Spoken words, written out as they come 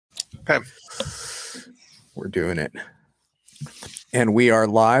Okay. We're doing it. And we are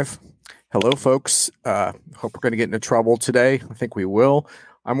live. Hello, folks. Hope we're going to get into trouble today. I think we will.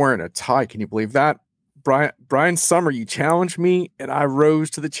 I'm wearing a tie. Can you believe that? Brian Sommer, you challenged me, and I rose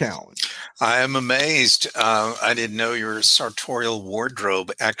to the challenge. I am amazed. I didn't know your sartorial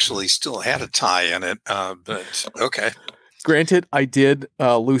wardrobe actually still had a tie in it, but okay. Granted, I did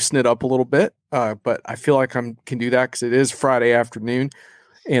loosen it up a little bit, but I feel like I can do that because it is Friday afternoon,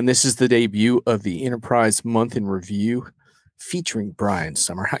 and this is the debut of the Enterprise Month in Review featuring Brian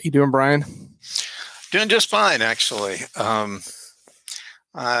Sommer. How you doing, Brian? Doing just fine, actually.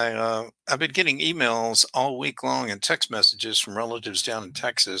 I've been getting emails all week long and text messages from relatives down in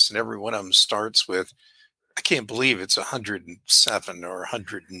Texas, and every one of them starts with, "I can't believe it's 107 or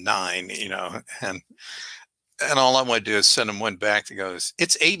 109," and all I want to do is send them one back that goes,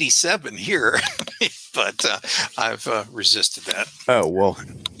 "It's 87 here," but I've resisted that. Oh well,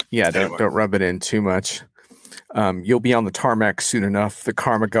 yeah. Anyway. Don't rub it in too much. You'll be on the tarmac soon enough. The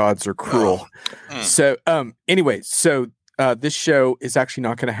karma gods are cruel. So anyway, this show is actually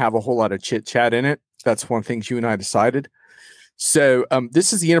not going to have a whole lot of chit chat in it. That's one thing you and I decided. So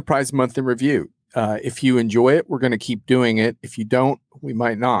this is the Enterprise Month in Review. If you enjoy it, we're going to keep doing it. If you don't, we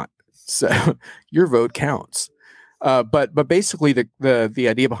might not. So your vote counts. But basically the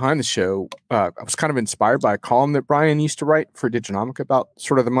idea behind the show, I was kind of inspired by a column that Brian used to write for Diginomica about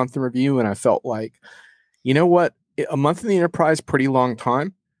sort of the month in review. And I felt like, you know what, a month in the Enterprise, pretty long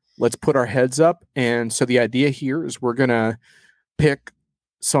time. Let's put our heads up. And so the idea here is we're going to pick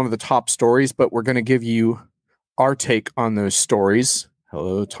some of the top stories, but we're going to give you our take on those stories.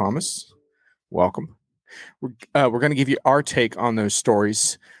 Hello, Thomas. Welcome. We're going to give you our take on those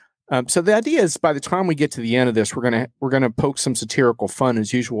stories. So the idea is by the time we get to the end of this, we're going to poke some satirical fun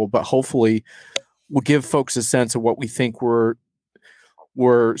as usual, but hopefully we'll give folks a sense of what we think we're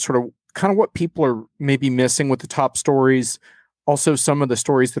sort of kind of what people are maybe missing with the top stories. Also, some of the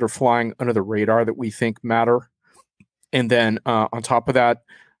stories that are flying under the radar that we think matter. And then on top of that,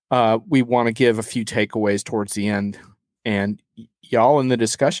 we want to give a few takeaways towards the end. And y'all in the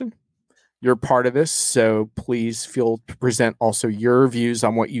discussion, you're part of this. So please feel to present also your views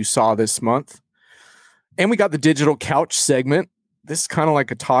on what you saw this month. And we got the digital couch segment. This is kind of like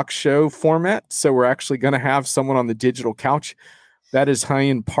a talk show format. So we're actually going to have someone on the digital couch. That is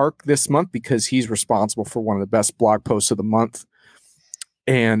Hyan Park this month because he's responsible for one of the best blog posts of the month.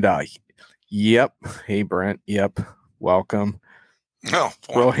 And yep. Hey, Brent. Yep. Welcome. Oh,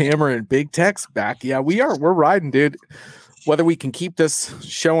 Bro Hammer and Big Tech's back. Yeah, we're riding, dude. Whether we can keep this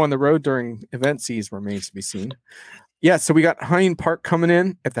show on the road during event season remains to be seen. Yeah, so we got Hyan Park coming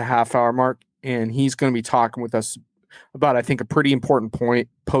in at the half-hour mark, and he's going to be talking with us about, I think, a pretty important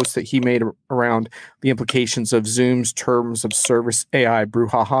post that he made around the implications of Zoom's terms of service AI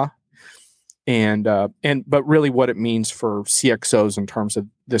brouhaha, but really what it means for CXOs in terms of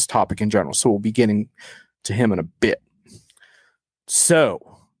this topic in general. So we'll be getting to him in a bit.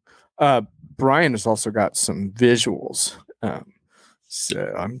 So Brian has also got some visuals.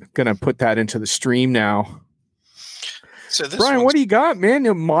 So I'm going to put that into the stream now. So Brian, what do you got, man?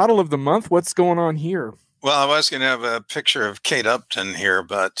 Your model of the month. What's going on here? Well, I was going to have a picture of Kate Upton here,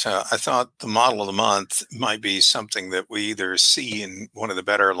 but I thought the model of the month might be something that we either see in one of the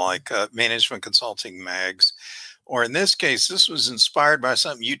better like management consulting mags, or in this case, this was inspired by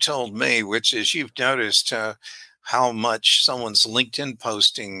something you told me, which is you've noticed how much someone's LinkedIn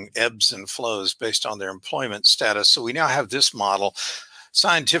posting ebbs and flows based on their employment status. So we now have this model.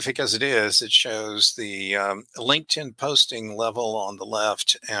 Scientific as it is, it shows the LinkedIn posting level on the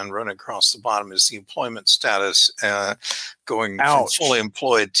left, and running across the bottom is the employment status going from fully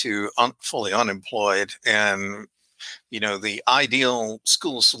employed to fully unemployed. And, the ideal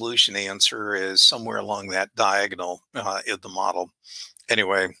school solution answer is somewhere along that diagonal in the model.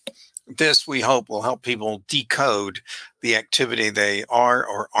 Anyway, this we hope will help people decode the activity they are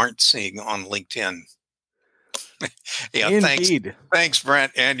or aren't seeing on LinkedIn. Yeah, Indeed. Thanks,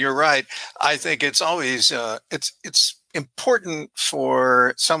 Brent. And you're right. I think it's always it's important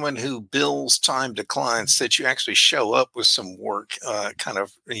for someone who bills time to clients that you actually show up with some work, kind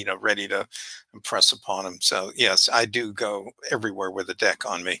of ready to impress upon them. So yes, I do go everywhere with a deck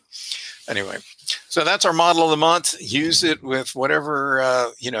on me. Anyway, so that's our model of the month. Use it with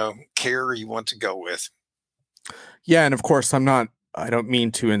whatever care you want to go with. Yeah, and of course, I don't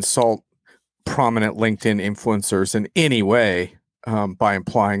mean to insult prominent LinkedIn influencers in any way by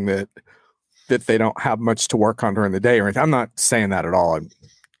implying that they don't have much to work on during the day or anything. I'm not saying that at all.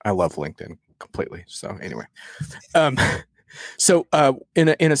 I love LinkedIn completely. So anyway, in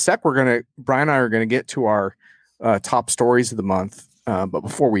a sec, Brian and I are gonna get to our top stories of the month. But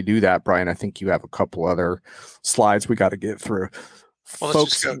before we do that, Brian, I think you have a couple other slides we got to get through. Well,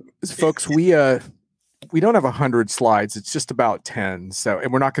 folks, we don't have 100 slides. It's just about 10. So,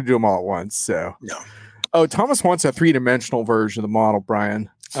 and we're not going to do them all at once. So, no. Oh, Thomas wants a 3-dimensional version of the model, Brian.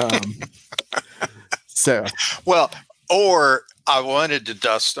 Or I wanted to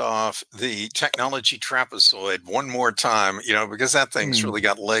dust off the technology trapezoid one more time, because that thing's really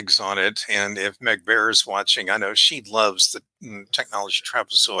got legs on it. And if Meg Bear is watching, I know she loves the technology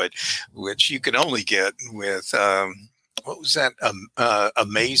trapezoid, which you could only get with, what was that?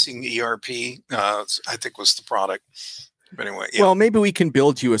 Amazing ERP, I think was the product. But anyway, yeah. Well, maybe we can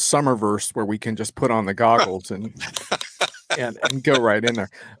build you a Summerverse where we can just put on the goggles and go right in there.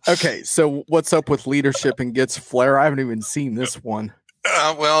 Okay, so what's up with leadership and gets flair? I haven't even seen this one.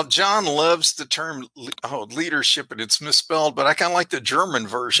 Well, John loves the term leadership, and it's misspelled, but I kind of like the German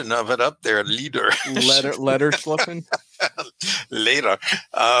version of it up there, leader. Letter schliffen? Later.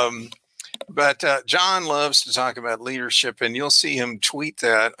 But John loves to talk about leadership, and you'll see him tweet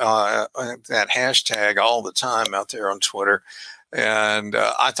that hashtag all the time out there on Twitter. And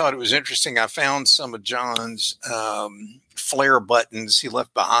I thought it was interesting. I found some of John's flare buttons he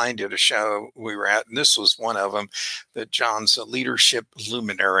left behind at a show we were at, and this was one of them. That John's a leadership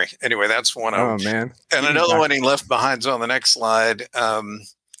luminary. Anyway, that's one of them. Oh man! And another one he left behind's on the next slide.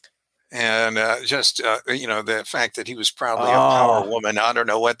 And the fact that he was proudly a power woman. I don't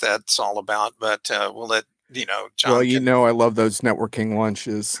know what that's all about, but we'll let John. Well, I love those networking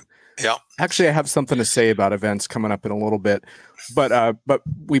lunches. Yeah. Actually, I have something to say about events coming up in a little bit, but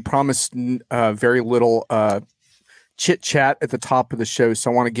we promised very little chit chat at the top of the show,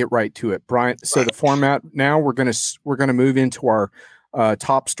 so I want to get right to it, Brian. So the format now, we're gonna move into our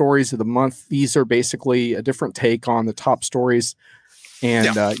top stories of the month. These are basically a different take on the top stories.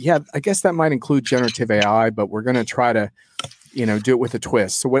 And I guess that might include generative AI, but we're going to try to, do it with a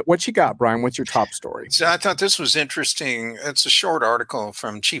twist. So what you got, Brian? What's your top story? So I thought this was interesting. It's a short article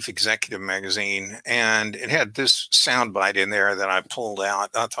from Chief Executive Magazine, and it had this soundbite in there that I pulled out.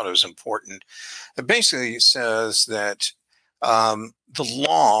 I thought it was important. It basically says that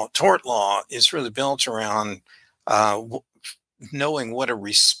the tort law, is really built around knowing what a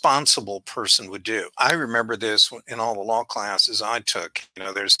responsible person would do. I remember this in all the law classes I took.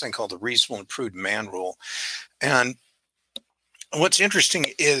 There's a thing called the reasonable and prudent man rule. And what's interesting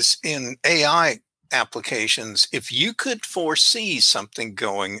is in AI applications, if you could foresee something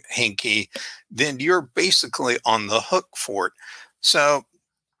going hinky, then you're basically on the hook for it. So,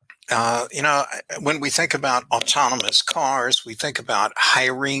 when we think about autonomous cars, we think about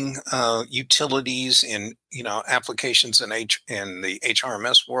hiring utilities in, applications in the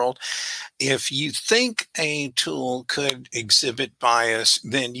HRMS world. If you think a tool could exhibit bias,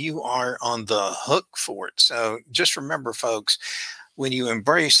 then you are on the hook for it. So just remember, folks, when you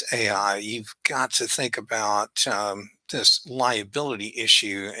embrace AI, you've got to think about this liability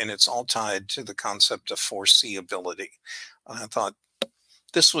issue, and it's all tied to the concept of foreseeability. I thought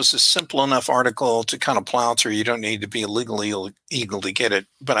this was a simple enough article to kind of plow through. You don't need to be a legal eagle to get it,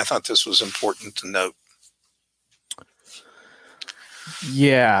 but I thought this was important to note.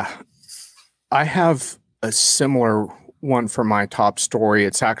 Yeah, I have a similar one for my top story.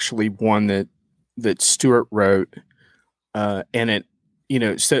 It's actually one that Stuart wrote, and it,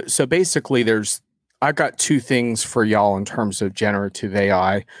 so basically I've got two things for y'all in terms of generative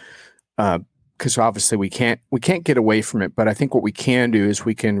AI. Because obviously we can't get away from it, but I think what we can do is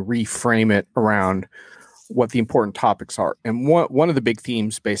we can reframe it around what the important topics are. And one of the big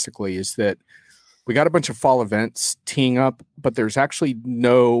themes basically is that we got a bunch of fall events teeing up, but there's actually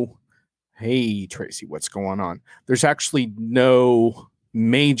no, hey Tracy, what's going on? There's actually no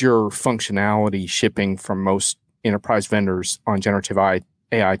major functionality shipping from most enterprise vendors on generative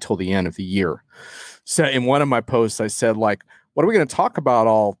AI till the end of the year. So in one of my posts, I said, like, what are we going to talk about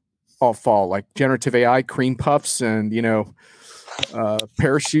all fall, like generative AI, cream puffs, and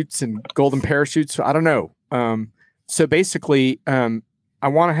parachutes and golden parachutes? I don't know. So basically, I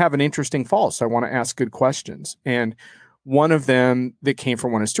want to have an interesting fall. So I want to ask good questions. And one of them that came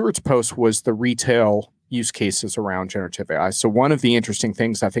from one of Stuart's posts was the retail use cases around generative AI. So one of the interesting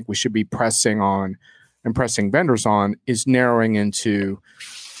things I think we should be pressing on and pressing vendors on is narrowing into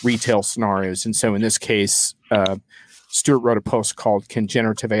retail scenarios. And so in this case, Stuart wrote a post called "Can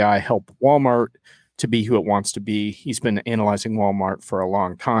Generative AI Help Walmart to Be Who It Wants to Be?" He's been analyzing Walmart for a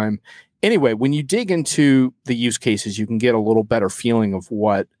long time. Anyway, when you dig into the use cases, you can get a little better feeling of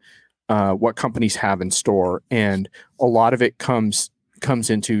what companies have in store. And a lot of it comes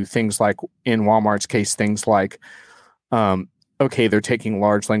into things like, in Walmart's case, things like okay, they're taking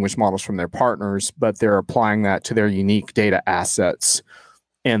large language models from their partners, but they're applying that to their unique data assets.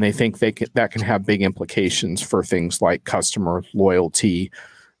 And they think that can have big implications for things like customer loyalty.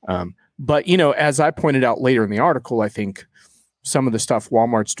 But, as I pointed out later in the article, I think some of the stuff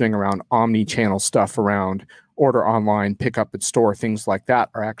Walmart's doing around omni-channel stuff, around order online, pick up at store, things like that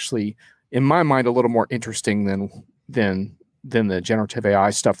are actually, in my mind, a little more interesting than the generative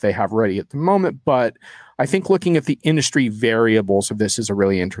AI stuff they have ready at the moment. But I think looking at the industry variables of this is a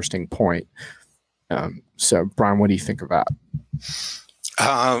really interesting point. So, Brian, what do you think of that?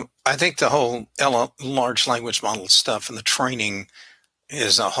 I think the whole large language model stuff and the training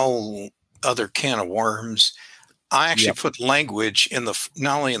is a whole other can of worms. I actually put language in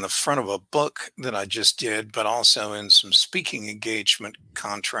not only in the front of a book that I just did, but also in some speaking engagement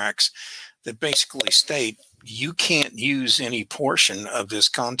contracts that basically state you can't use any portion of this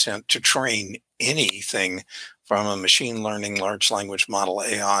content to train anything from a machine learning, large language model,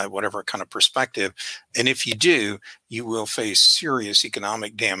 AI, whatever kind of perspective. And if you do, you will face serious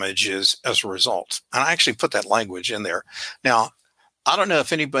economic damages as a result. And I actually put that language in there. Now, I don't know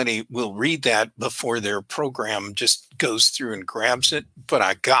if anybody will read that before their program just goes through and grabs it, but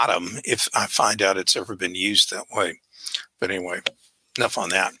I got them if I find out it's ever been used that way. But anyway, enough on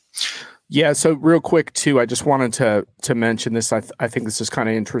that. Yeah. So real quick too, I just wanted to mention this. I think this is kind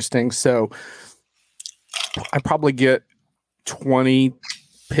of interesting. So I probably get 20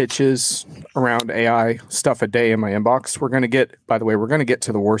 pitches around AI stuff a day in my inbox. We're going to get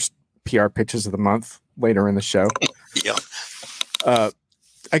to the worst PR pitches of the month later in the show. Yeah.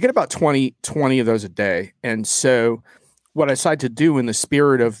 I get about 20 of those a day. And so what I decided to do in the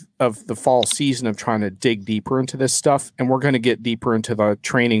spirit of the fall season of trying to dig deeper into this stuff, and we're going to get deeper into the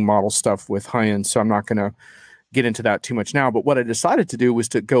training model stuff with Hyen, so I'm not going to get into that too much now. But what I decided to do was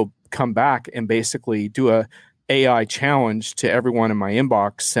to come back and basically do a AI challenge to everyone in my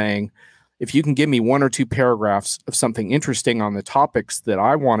inbox saying, if you can give me 1 or 2 paragraphs of something interesting on the topics that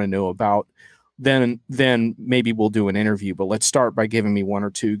I want to know about, then maybe we'll do an interview. But let's start by giving me 1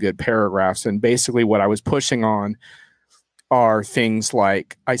 or 2 good paragraphs. And basically what I was pushing on are things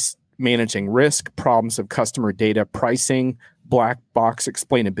like managing risk, problems of customer data pricing, black box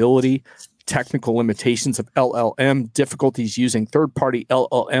explainability, technical limitations of LLM, difficulties using third-party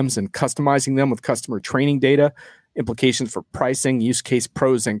LLMs and customizing them with customer training data, implications for pricing, use case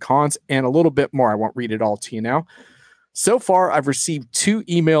pros and cons, and a little bit more. I won't read it all to you now. So far, I've received 2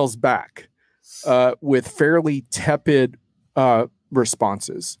 emails back with fairly tepid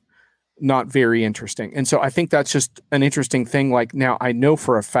responses. Not very interesting. And so I think that's just an interesting thing. Like, now I know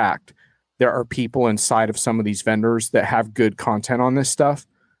for a fact there are people inside of some of these vendors that have good content on this stuff.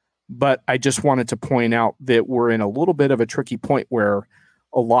 But I just wanted to point out that we're in a little bit of a tricky point where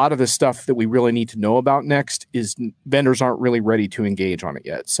a lot of the stuff that we really need to know about next is vendors aren't really ready to engage on it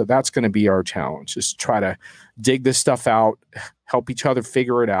yet. So that's going to be our challenge, is try to dig this stuff out, help each other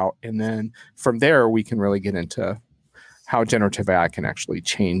figure it out. And then from there, we can really get into how generative AI can actually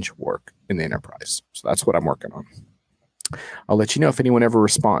change work in the enterprise. So that's what I'm working on. I'll let you know if anyone ever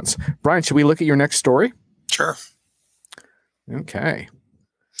responds. Brian, should we look at your next story? Sure. Okay.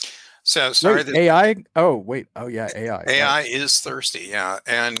 So sorry. Wait, AI. Oh, wait. Oh, yeah. AI. AI is thirsty. Yeah.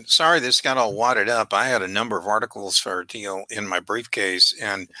 And sorry, this got all wadded up. I had a number of articles for a deal in my briefcase,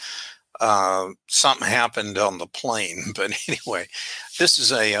 and something happened on the plane. But anyway, this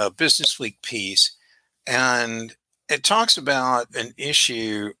is a Business Week piece, and it talks about an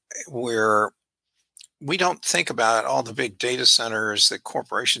issue where we don't think about all the big data centers that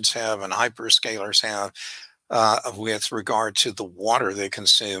corporations have and hyperscalers have with regard to the water they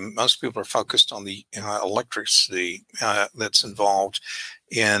consume. Most people are focused on the electricity that's involved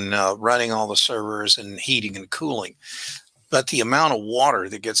in running all the servers and heating and cooling. But the amount of water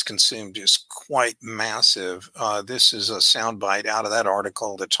that gets consumed is quite massive. This is a soundbite out of that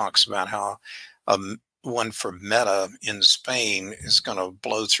article that talks about how one for Meta in Spain is going to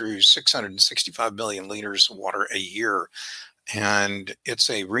blow through 665 million liters of water a year. And it's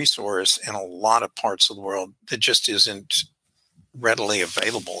a resource in a lot of parts of the world that just isn't readily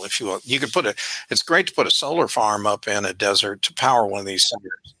available. If you will, you could it's great to put a solar farm up in a desert to power one of these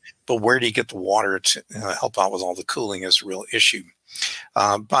centers, but where do you get the water to help out with all the cooling is a real issue.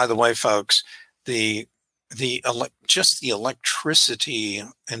 By the way, folks, just the electricity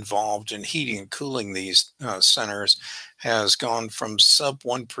involved in heating and cooling these centers has gone from sub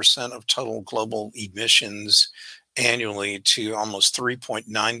 1% of total global emissions annually to almost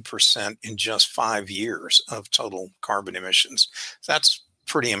 3.9% in just 5 years of total carbon emissions. That's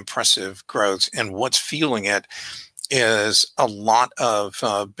pretty impressive growth. And what's fueling it is a lot of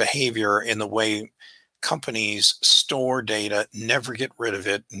behavior in the way companies store data, never get rid of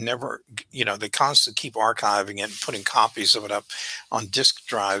it, never, they constantly keep archiving it and putting copies of it up on disk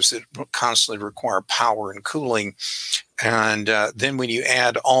drives that constantly require power and cooling. And then when you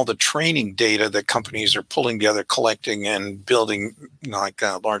add all the training data that companies are pulling together, collecting and building like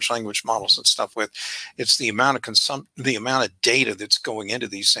large language models and stuff with, it's the amount of data that's going into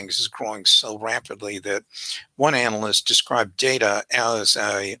these things is growing so rapidly that one analyst described data as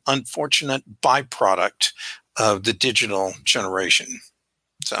a unfortunate byproduct of the digital generation.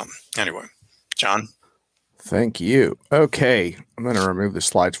 So anyway, John. Thank you. Okay, I'm going to remove the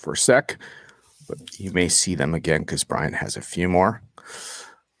slides for a sec, but you may see them again because Brian has a few more.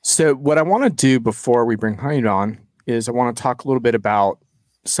 So what I want to do before we bring Hyde on is I want to talk a little bit about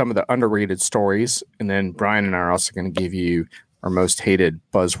some of the underrated stories, and then Brian and I are also going to give you our most hated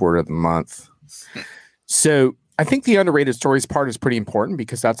buzzword of the month. So I think the underrated stories part is pretty important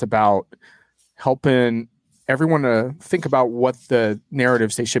because that's about helping everyone to think about what the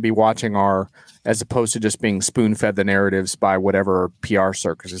narratives they should be watching are, as opposed to just being spoon-fed the narratives by whatever PR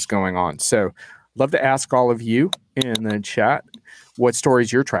circus is going on. So love to ask all of you in the chat what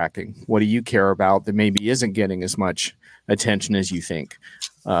stories you're tracking. What do you care about that maybe isn't getting as much attention as you think?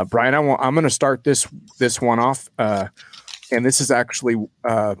 Brian, I'm going to start this one off, and this is actually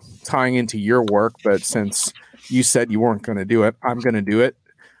tying into your work, but since you said you weren't going to do it, I'm going to do it.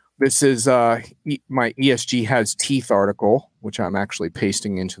 This is my ESG Has Teeth article, which I'm actually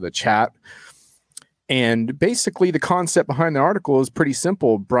pasting into the chat. And basically, the concept behind the article is pretty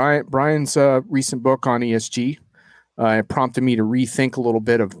simple. Brian's recent book on ESG prompted me to rethink a little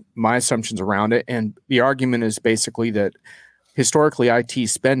bit of my assumptions around it. And the argument is basically that historically, IT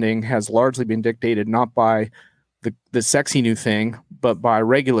spending has largely been dictated not by the sexy new thing, but by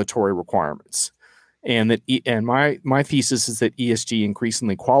regulatory requirements. And my thesis is that ESG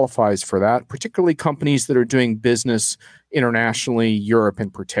increasingly qualifies for that, particularly companies that are doing business internationally, Europe in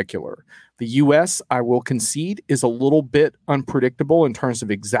particular. The US, I will concede, is a little bit unpredictable in terms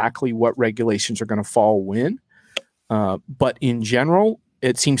of exactly what regulations are going to fall when. But in general,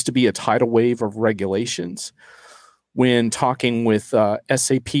 it seems to be a tidal wave of regulations. When talking with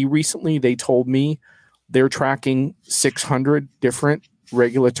SAP recently, they told me they're tracking 600 different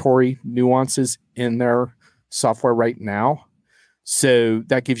regulatory nuances in their software right now. So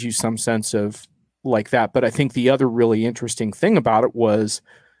that gives you some sense of like that. But I think the other really interesting thing about it was,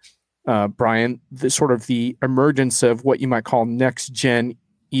 Brian, the emergence of what you might call next gen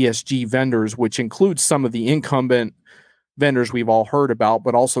ESG vendors, which includes some of the incumbent vendors we've all heard about,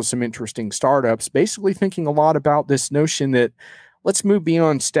 but also some interesting startups, basically thinking a lot about this notion that let's move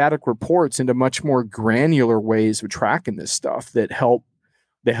beyond static reports into much more granular ways of tracking this stuff that help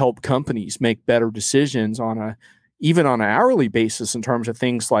companies make better decisions even on an hourly basis in terms of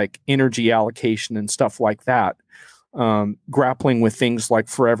things like energy allocation and stuff like that. Grappling with things like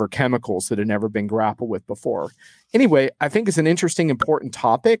forever chemicals that had never been grappled with before. Anyway, I think it's an interesting, important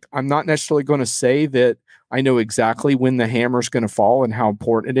topic. I'm not necessarily going to say that I know exactly when the hammer is going to fall and how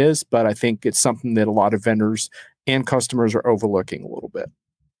important it is, but I think it's something that a lot of vendors and customers are overlooking a little bit.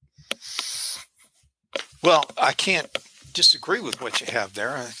 Well, I can't disagree with what you have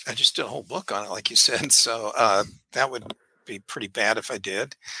there. I just did a whole book on it, like you said. So that would be pretty bad if I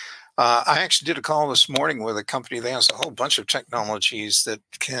did. I actually did a call this morning with a company that has a whole bunch of technologies that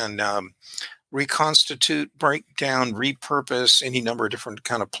can reconstitute, break down, repurpose any number of different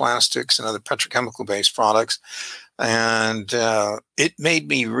kind of plastics and other petrochemical-based products. And it made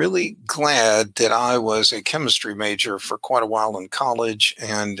me really glad that I was a chemistry major for quite a while in college.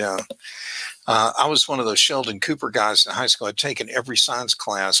 And I was one of those Sheldon Cooper guys in high school. I'd taken every science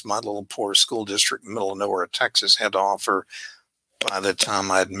class my little poor school district in the middle of nowhere, Texas, had to offer by the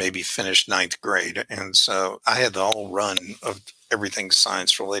time I'd maybe finished ninth grade. And so I had the whole run of everything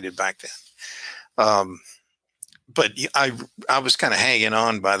science related back then. But I was kind of hanging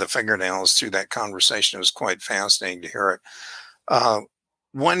on by the fingernails through that conversation. It was quite fascinating to hear it.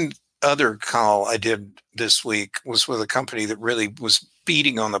 One other call I did this week was with a company that really was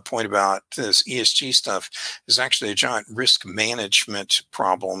beating on the point about this ESG stuff is actually a giant risk management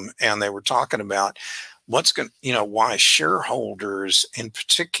problem. And they were talking about why shareholders in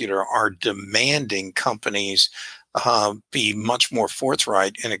particular are demanding companies be much more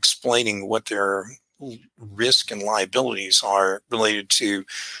forthright in explaining what their risk and liabilities are related to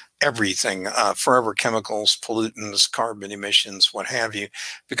everything, forever chemicals, pollutants, carbon emissions, what have you.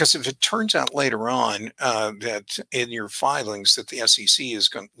 Because if it turns out later on that in your filings that the SEC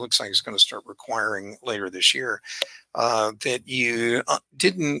looks like is going to start requiring later this year, that you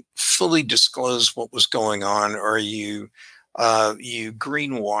didn't fully disclose what was going on, or you you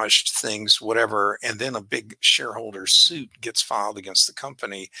greenwashed things, whatever, and then a big shareholder suit gets filed against the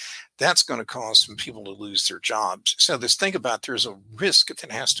company, that's going to cause some people to lose their jobs. So this thing about there's a risk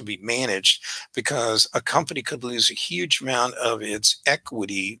that has to be managed because a company could lose a huge amount of its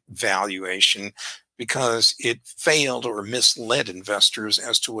equity valuation because it failed or misled investors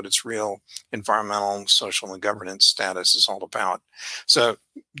as to what its real environmental, social, and governance status is all about. So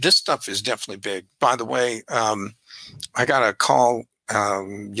this stuff is definitely big. By the way, I got a call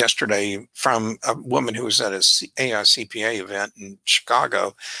yesterday from a woman who was at a AI CPA event in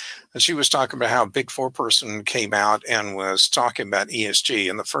Chicago, and she was talking about how a Big Four person came out and was talking about ESG,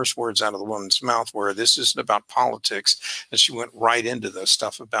 and the first words out of the woman's mouth were, "This isn't about politics," and she went right into the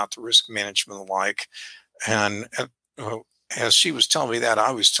stuff about the risk management and the like. And as she was telling me that,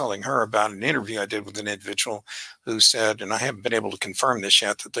 I was telling her about an interview I did with an individual who said, and I haven't been able to confirm this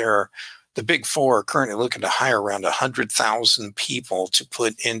yet, that the Big Four are currently looking to hire around 100,000 people to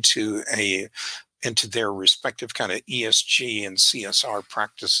put into their respective kind of ESG and CSR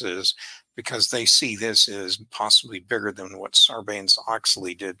practices, because they see this as possibly bigger than what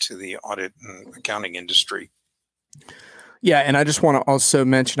Sarbanes-Oxley did to the audit and accounting industry. Yeah, and I just want to also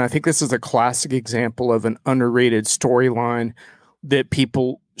mention, I think this is a classic example of an underrated storyline that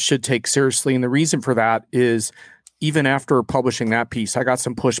people should take seriously. And the reason for that is, even after publishing that piece, I got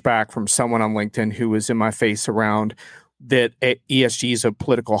some pushback from someone on LinkedIn who was in my face around that ESG is a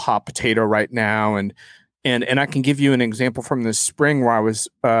political hot potato right now. And I can give you an example from this spring where I was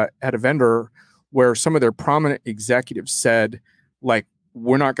at a vendor where some of their prominent executives said, like,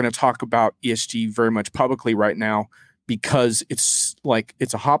 we're not going to talk about ESG very much publicly right now because it's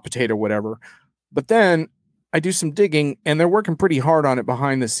a hot potato, whatever. But then I do some digging and they're working pretty hard on it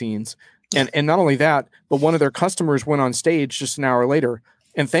behind the scenes. And not only that, but one of their customers went on stage just an hour later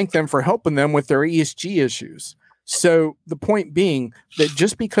and thanked them for helping them with their ESG issues. So the point being that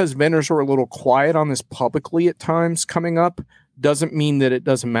just because vendors are a little quiet on this publicly at times coming up doesn't mean that it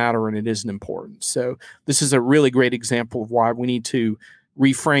doesn't matter and it isn't important. So this is a really great example of why we need to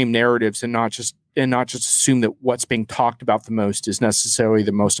reframe narratives and not just assume that what's being talked about the most is necessarily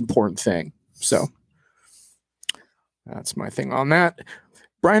the most important thing. So that's my thing on that.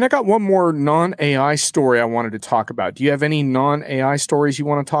 Brian, I got one more non-AI story I wanted to talk about. Do you have any non-AI stories you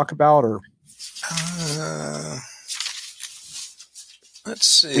want to talk about, or? Let's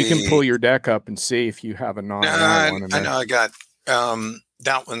see. We can pull your deck up and see if you have a non-AI one. I know I got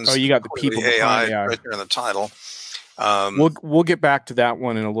that one's. Oh, you got the people behind AI right there in the title. We'll get back to that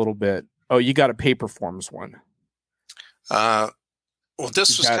one in a little bit. Oh, you got a Payperforms one. Well,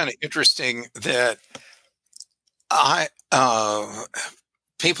 this was kind of interesting that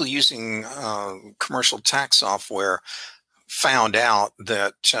people using commercial tax software found out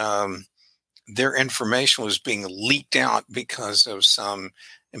that their information was being leaked out because of some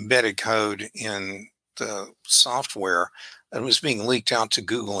embedded code in the software. It was being leaked out to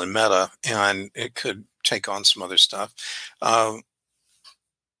Google and Meta, and it could take on some other stuff. And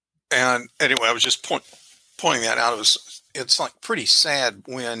anyway, I was just pointing that out. It's like pretty sad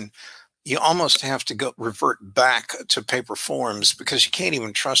when you almost have to revert back to paper forms because you can't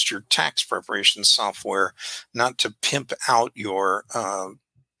even trust your tax preparation software not to pimp out your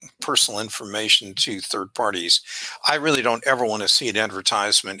personal information to third parties. I really don't ever want to see an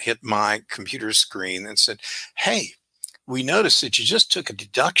advertisement hit my computer screen and said, "Hey, we noticed that you just took a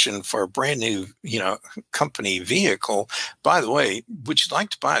deduction for a brand new, company vehicle. By the way, would you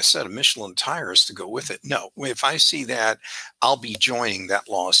like to buy a set of Michelin tires to go with it?" No, if I see that, I'll be joining that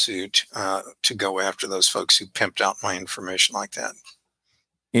lawsuit to go after those folks who pimped out my information like that.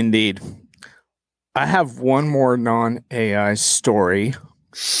 Indeed. I have one more non-AI story.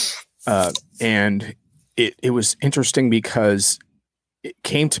 And it was interesting because it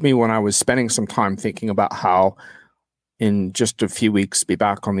came to me when I was spending some time thinking about how in just a few weeks be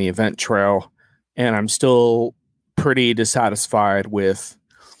back on the event trail, and I'm still pretty dissatisfied with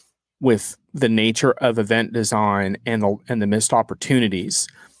the nature of event design and the missed opportunities.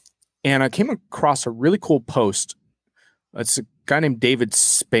 And I came across a really cool post. It's a guy named David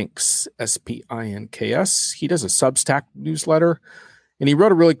Spinks, Spinks. He does a Substack newsletter, and he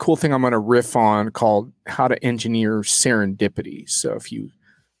wrote a really cool thing I'm going to riff on called How to Engineer Serendipity. So if you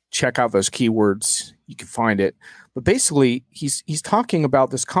check out those keywords, you can find it. But basically, he's talking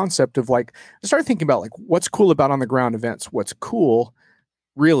about this concept of I started thinking about what's cool about on the ground events. What's cool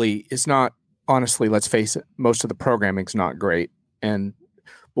really is not, honestly, let's face it, most of the programming's not great. But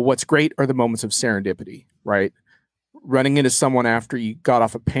what's great are the moments of serendipity, right? Running into someone after you got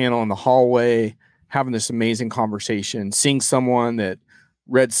off a panel in the hallway, having this amazing conversation, seeing someone that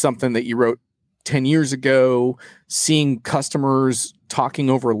read something that you wrote 10 years ago, seeing customers talking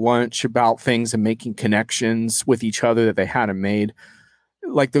over lunch about things and making connections with each other that they hadn't made.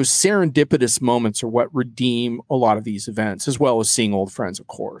 Like those serendipitous moments are what redeem a lot of these events, as well as seeing old friends, of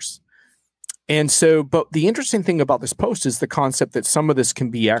course. And so, but the interesting thing about this post is the concept that some of this can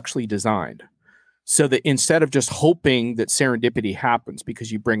be actually designed. So that instead of just hoping that serendipity happens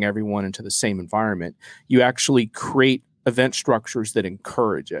because you bring everyone into the same environment, you actually create event structures that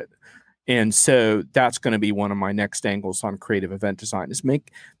encourage it. And so that's going to be one of my next angles on creative event design, is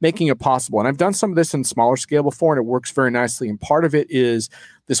making it possible. And I've done some of this in smaller scale before, and it works very nicely. And part of it is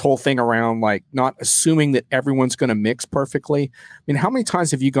this whole thing around like not assuming that everyone's going to mix perfectly. I mean, how many times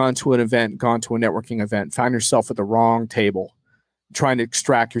have you gone to an event, gone to a networking event, found yourself at the wrong table? Trying to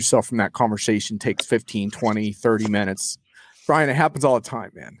extract yourself from that conversation takes 15, 20, 30 minutes. Brian, it happens all the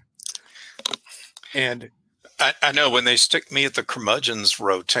time, man. And I know when they stick me at the curmudgeons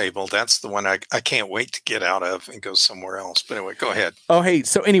row table, that's the one I can't wait to get out of and go somewhere else. But anyway, go ahead. Oh, hey.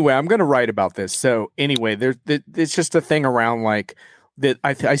 So anyway, I'm going to write about this. So anyway, there's just a thing around like that.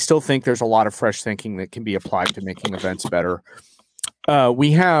 I still think there's a lot of fresh thinking that can be applied to making events better.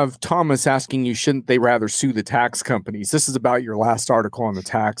 We have Thomas asking you, shouldn't they rather sue the tax companies? This is about your last article on the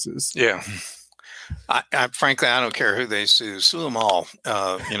taxes. Yeah. I frankly, I don't care who they sue. Sue them all.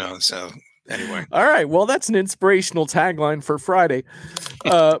 So anyway. All right. Well, that's an inspirational tagline for Friday.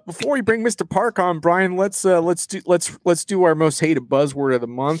 Before we bring Mr. Park on, Brian, let's do our most hated buzzword of the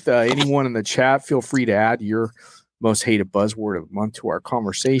month. Anyone in the chat, feel free to add your most hated buzzword of the month to our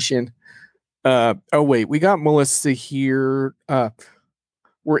conversation. Oh wait, we got Melissa here.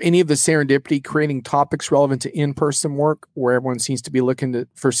 Were any of the serendipity creating topics relevant to in-person work where everyone seems to be looking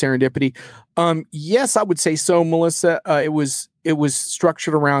for serendipity? Yes, I would say so, Melissa. It was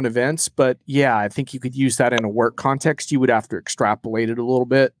structured around events, but yeah, I think you could use that in a work context. You would have to extrapolate it a little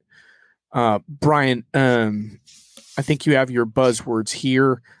bit. Brian, I think you have your buzzwords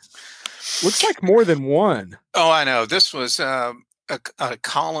here. Looks like more than one. Oh, I know. This was a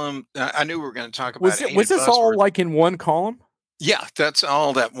column. I knew we were going to talk about. Was this all like in one column? Yeah, that's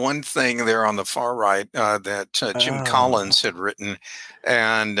all that one thing there on the far right that Jim Collins had written.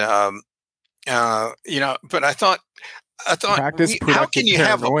 And, but I thought, how can you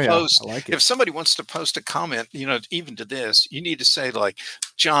have a post? If somebody wants to post a comment, even to this, you need to say like,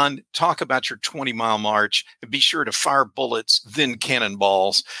 John, talk about your 20-mile march and be sure to fire bullets, then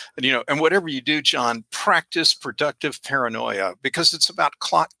cannonballs. And whatever you do, John, practice productive paranoia, because it's about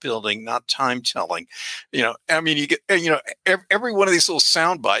clock building, not time telling. I mean, you get, every one of these little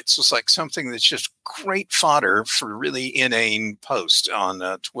sound bites is like something that's just great fodder for really inane posts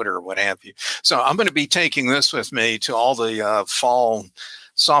on Twitter or what have you. So I'm going to be taking this with me to all the fall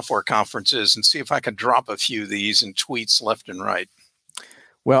software conferences and see if I can drop a few of these in tweets left and right.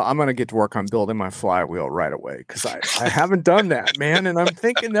 Well, I'm going to get to work on building my flywheel right away, because I haven't done that, man. And I'm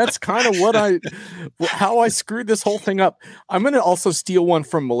thinking that's kind of how I screwed this whole thing up. I'm going to also steal one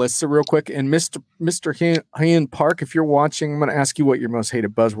from Melissa real quick. And Mr. Hayan Park, if you're watching, I'm going to ask you what your most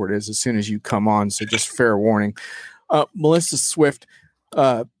hated buzzword is as soon as you come on. So just fair warning. Melissa Swift,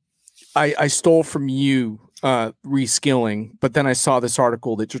 I stole from you reskilling, but then I saw this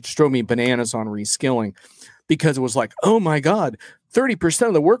article that just drove me bananas on reskilling, because it was like, oh my God, 30%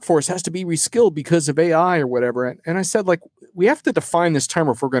 of the workforce has to be reskilled because of AI or whatever. And I said, like, we have to define this term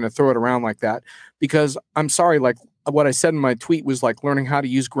if we're going to throw it around like that, because I'm sorry, like what I said in my tweet was like, learning how to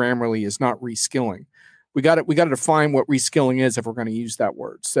use Grammarly is not reskilling. We got to define what reskilling is if we're going to use that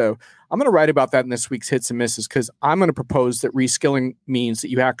word. So I'm going to write about that in this week's Hits and Misses, because I'm going to propose that reskilling means that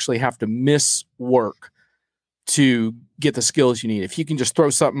you actually have to miss work to get the skills you need. If you can just throw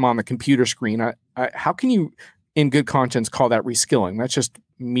something on the computer screen, how can you in good conscience call that reskilling? That's just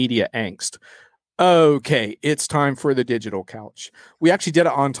media angst. Okay, it's time for the digital couch. We actually did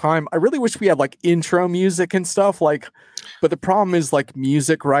it on time. I really wish we had like intro music and stuff, but the problem is like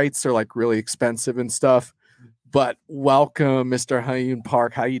music rights are like really expensive and stuff. But welcome, Mr. Hayan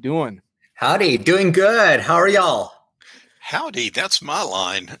Park. How you doing? Howdy, doing good. How are y'all? Howdy, that's my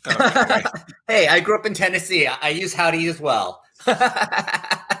line. Hey, I grew up in Tennessee. I use howdy as well.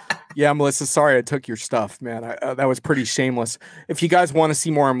 Yeah, Melissa, sorry I took your stuff, man. That was pretty shameless. If you guys want to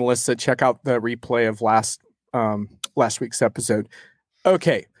see more on Melissa, check out the replay of last week's episode.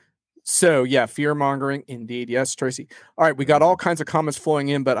 Okay, so yeah, fear mongering, indeed. Yes, Tracy. All right, we got all kinds of comments flowing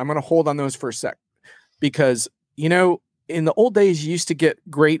in, but I'm going to hold on those for a sec, because in the old days, you used to get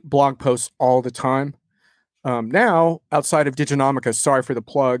great blog posts all the time. Now, outside of Diginomica, sorry for the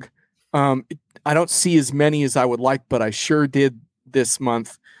plug, I don't see as many as I would like, but I sure did this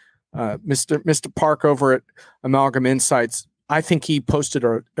month. Mr. Park over at Amalgam Insights, I think he posted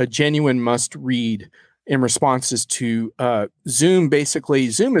a genuine must read in responses to Zoom. Basically,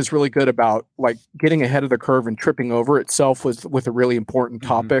 Zoom is really good about like getting ahead of the curve and tripping over itself with a really important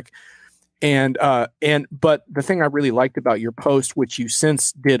topic. And but the thing I really liked about your post, which you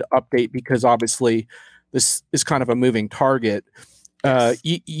since did update because obviously this is kind of a moving target.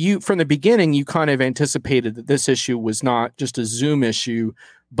 You from the beginning, you kind of anticipated that this issue was not just a Zoom issue,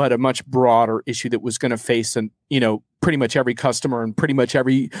 but a much broader issue that was going to face pretty much every customer and pretty much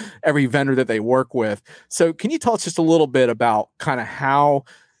every vendor that they work with. So can you tell us just a little bit about kind of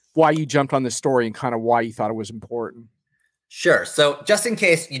why you jumped on this story and kind of why you thought it was important? Sure. So just in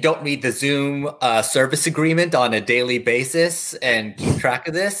case you don't read the Zoom service agreement on a daily basis and keep track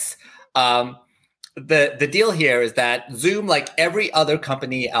of this, the deal here is that Zoom, like every other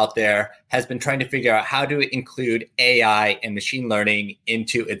company out there, has been trying to figure out how to include AI and machine learning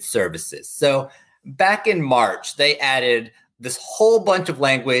into its services. So back in March, they added this whole bunch of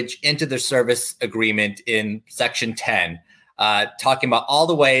language into their service agreement in Section 10, talking about all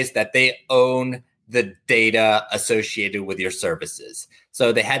the ways that they own the data associated with your services.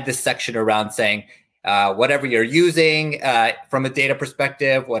 So they had this section around saying, whatever you're using from a data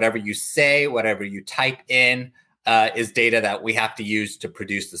perspective, whatever you say, whatever you type in is data that we have to use to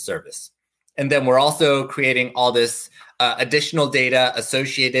produce the service. And then we're also creating all this additional data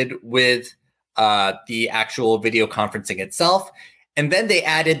associated with the actual video conferencing itself. And then they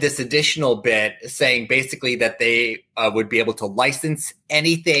added this additional bit saying basically that they would be able to license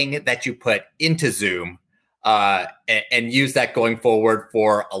anything that you put into Zoom and use that going forward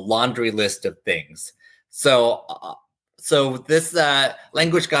for a laundry list of things. So this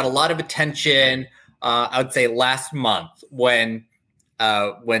language got a lot of attention, I would say last month when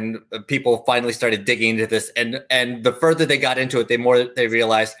people finally started digging into this. And the further they got into it, the more they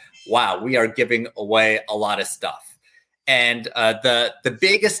realized, wow, we are giving away a lot of stuff. And the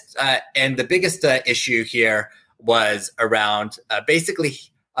biggest issue here was around basically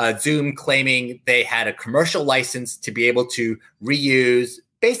Zoom claiming they had a commercial license to be able to reuse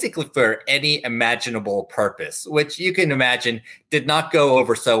basically for any imaginable purpose, which you can imagine did not go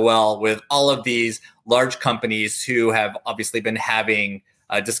over so well with all of these large companies who have obviously been having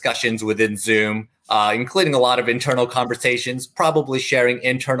discussions within Zoom, including a lot of internal conversations, probably sharing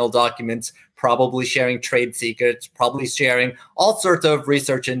internal documents, probably sharing trade secrets, probably sharing all sorts of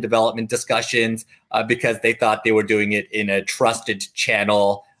research and development discussions because they thought they were doing it in a trusted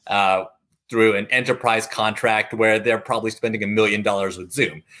channel through an enterprise contract where they're probably spending $1 million with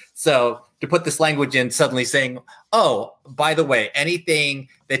Zoom. So to put this language in, suddenly saying, oh, by the way, anything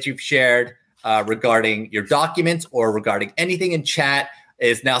that you've shared regarding your documents or regarding anything in chat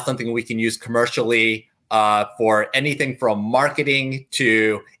is now something we can use commercially for anything from marketing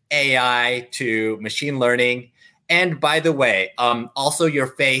to AI to machine learning. And by the way, also your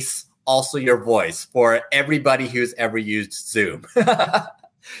face, also your voice for everybody who's ever used Zoom.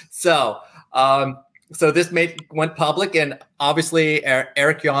 So this went public, and obviously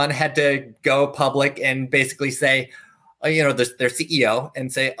Eric Yuan had to go public and basically say, their CEO,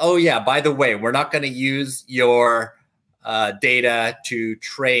 and say, oh yeah, by the way, we're not going to use your data to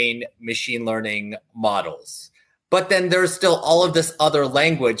train machine learning models. But then there's still all of this other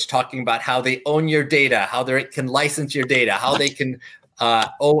language talking about how they own your data, how they can license your data, how they can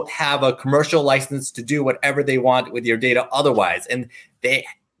have a commercial license to do whatever they want with your data otherwise. And they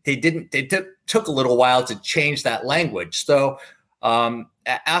took a little while to change that language. So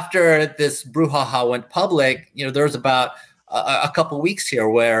after this brouhaha went public, there was about a couple weeks here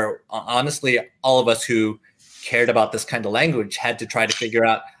where honestly, all of us who cared about this kind of language had to try to figure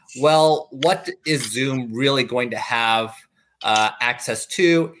out, well, what is Zoom really going to have access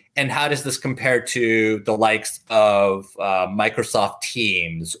to? And how does this compare to the likes of Microsoft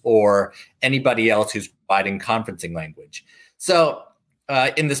Teams or anybody else who's providing conferencing language? So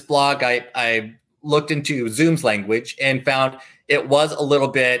in this blog, I looked into Zoom's language and found it was a little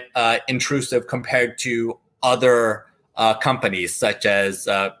bit intrusive compared to other companies such as,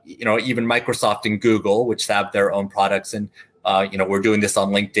 even Microsoft and Google, which have their own products. And, we're doing this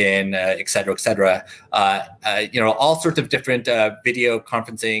on LinkedIn, et cetera, et cetera. All sorts of different video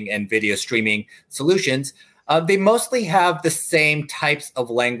conferencing and video streaming solutions. They mostly have the same types of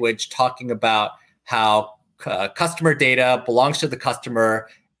language talking about how customer data belongs to the customer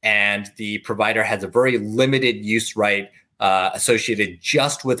and the provider has a very limited use right associated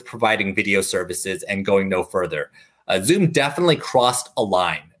just with providing video services and going no further. Zoom definitely crossed a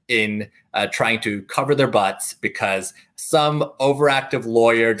line in trying to cover their butts because some overactive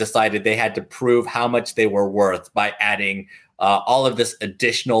lawyer decided they had to prove how much they were worth by adding all of this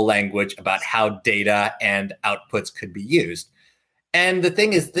additional language about how data and outputs could be used. And the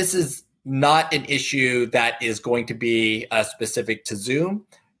thing is, this is not an issue that is going to be specific to Zoom.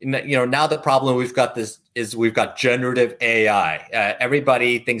 Now the problem we've got we've got generative AI.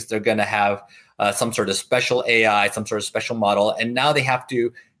 Everybody thinks they're going to have some sort of special AI, some sort of special model, and now they have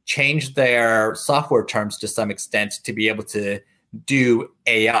to change their software terms to some extent to be able to do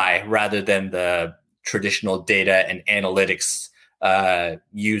AI rather than the traditional data and analytics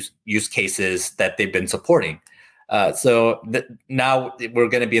use cases that they've been supporting. Now we're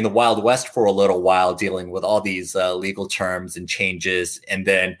going to be in the Wild West for a little while, dealing with all these legal terms and changes, and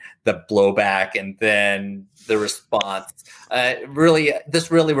then the blowback, and then the response.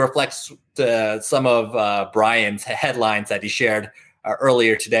 This really reflects some of Brian's headlines that he shared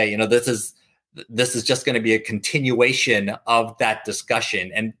earlier today. This is just going to be a continuation of that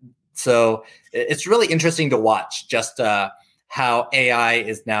discussion, and so it's really interesting to watch just how AI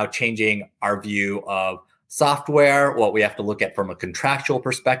is now changing our view of software, what we have to look at from a contractual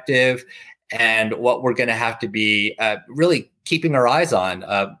perspective, and what we're going to have to be really keeping our eyes on,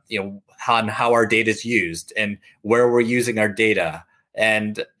 on how our data is used and where we're using our data.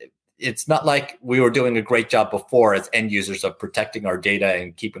 And it's not like we were doing a great job before as end users of protecting our data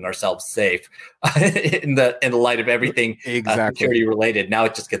and keeping ourselves safe in the light of everything security related. Now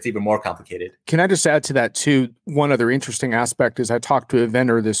it just gets even more complicated. Can I just add to that too? One other interesting aspect is I talked to a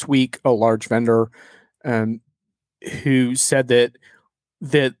vendor this week, a large vendor, who said that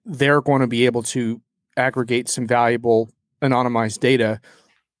they're going to be able to aggregate some valuable anonymized data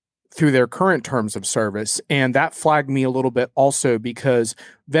through their current terms of service. And that flagged me a little bit also, because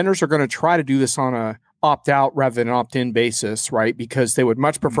vendors are going to try to do this on a opt-out rather than opt-in basis, right? Because they would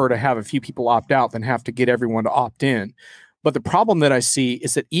much prefer to have a few people opt out than have to get everyone to opt in. But the problem that I see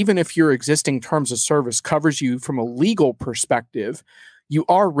is that even if your existing terms of service covers you from a legal perspective, you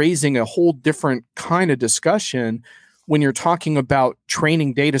are raising a whole different kind of discussion when you're talking about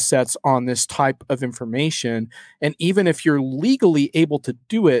training data sets on this type of information. And even if you're legally able to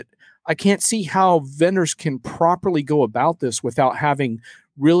do it, I can't see how vendors can properly go about this without having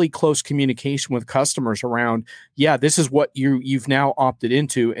really close communication with customers around, yeah, this is what you've now opted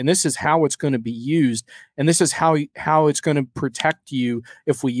into, and this is how it's going to be used, and this is how it's going to protect you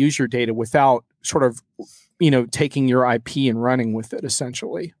if we use your data, without sort of taking your IP and running with it,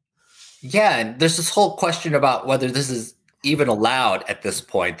 essentially. Yeah, and there's this whole question about whether this is even allowed at this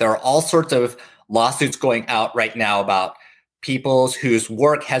point. There are all sorts of lawsuits going out right now about people whose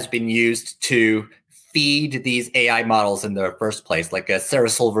work has been used to feed these AI models in the first place. Like Sarah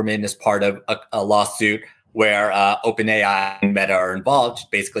Silverman is part of a lawsuit where OpenAI and Meta are involved,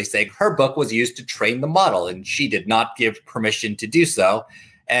 basically saying her book was used to train the model and she did not give permission to do so.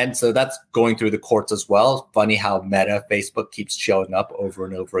 And so that's going through the courts as well. Funny how Meta, Facebook keeps showing up over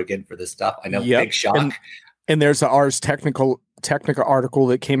and over again for this stuff. I know, big shock. And there's a Ars Technica article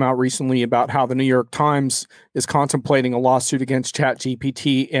that came out recently about how the New York Times is contemplating a lawsuit against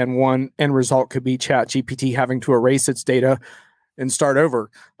ChatGPT, and one end result could be ChatGPT having to erase its data and start over.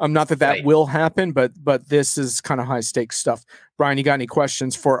 Not that right. Will happen, but this is kind of high stakes stuff. Brian, you got any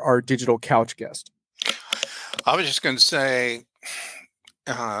questions for our digital couch guest? I was just going to say,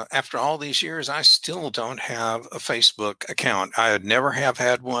 after all these years, I still don't have a Facebook account. I had never have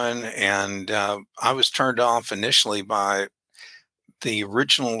had one, and I was turned off initially by the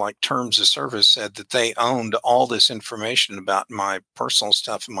original terms of service said that they owned all this information about my personal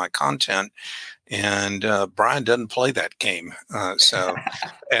stuff and my content, and Brian doesn't play that game.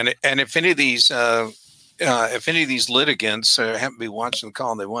 And if any of these litigants happen to be watching the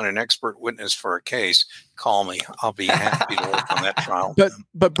call and they want an expert witness for a case, call me. I'll be happy to work on that trial.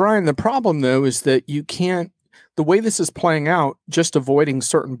 But Brian, the problem though is that you can't. The way this is playing out, just avoiding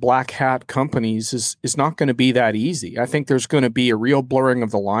certain black hat companies is not going to be that easy. I think there's going to be a real blurring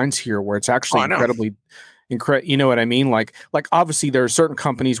of the lines here, where it's actually incredibly. You know what I mean? Like obviously there are certain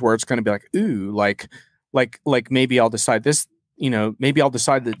companies where it's going to be like, ooh, like maybe I'll decide this. Maybe I'll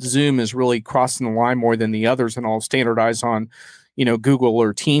decide that Zoom is really crossing the line more than the others, and I'll standardize on, Google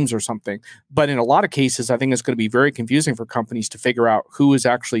or Teams or something. But in a lot of cases, I think it's going to be very confusing for companies to figure out who is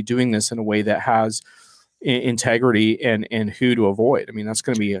actually doing this in a way that has integrity and who to avoid. I mean, that's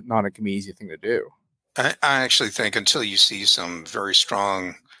going to be not an easy thing to do. I actually think until you see some very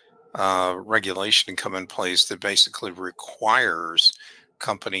strong regulation come in place that basically requires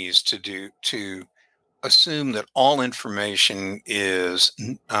companies to assume that all information is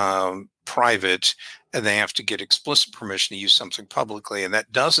private, and they have to get explicit permission to use something publicly, and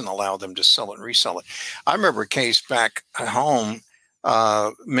that doesn't allow them to sell it and resell it. I remember a case back at home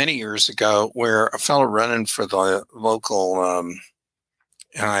many years ago where a fellow running for the local,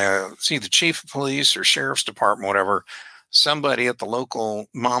 see the chief of police or sheriff's department, whatever, somebody at the local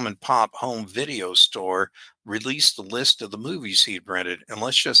mom and pop home video store released the list of the movies he'd rented, and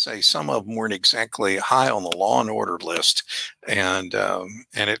let's just say some of them weren't exactly high on the Law and Order list, and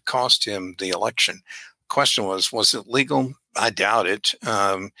it cost him the election. Question was it legal? I doubt it.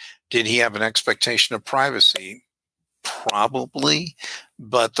 Did he have an expectation of privacy? Probably,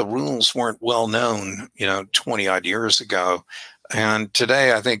 but the rules weren't well known, 20 odd years ago. And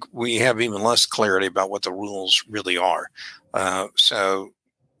today, I think we have even less clarity about what the rules really are. I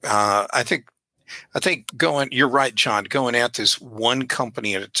think you're right, John, going at this one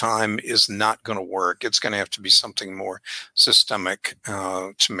company at a time is not going to work. It's going to have to be something more systemic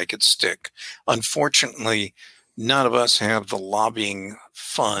to make it stick. Unfortunately, none of us have the lobbying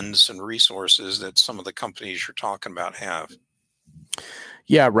funds and resources that some of the companies you're talking about have.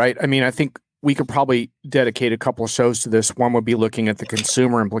 Yeah, right. I mean, I think we could probably dedicate a couple of shows to this. One would be looking at the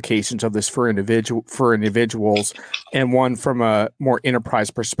consumer implications of this for individuals, and one from a more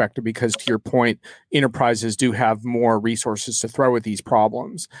enterprise perspective, because to your point, enterprises do have more resources to throw at these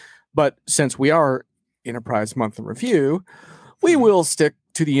problems. But since we are Enterprise Month in Review, we will stick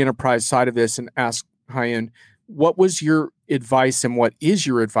to the enterprise side of this and ask Hyen, what was your advice and what is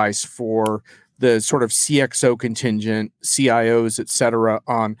your advice for the sort of CXO contingent, CIOs, et cetera,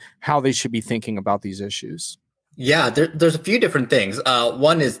 on how they should be thinking about these issues? Yeah, there's a few different things.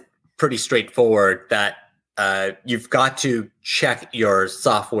 One is pretty straightforward, that you've got to check your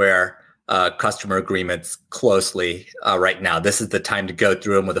software customer agreements closely right now. This is the time to go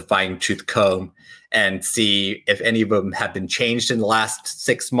through them with a fine-tooth comb and see if any of them have been changed in the last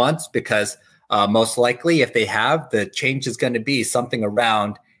 6 months, because most likely, if they have, the change is going to be something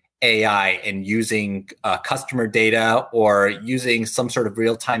around AI and using customer data, or using some sort of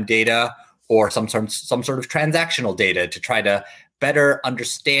real-time data, or some sort of transactional data to try to better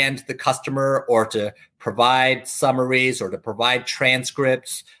understand the customer, or to provide summaries, or to provide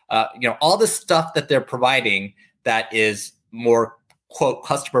transcripts. All the stuff that they're providing that is more, quote,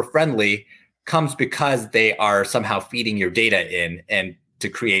 customer friendly comes because they are somehow feeding your data in and to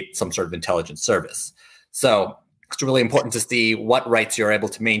create some sort of intelligent service. So it's really important to see what rights you're able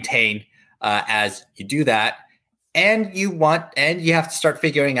to maintain as you do that. And you have to start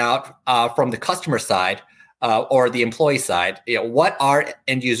figuring out from the customer side or the employee side, what are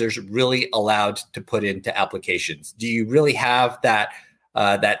end users really allowed to put into applications? Do you really have that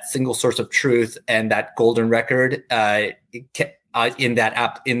single source of truth and that golden record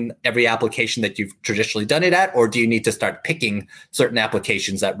in every application that you've traditionally done it at, or do you need to start picking certain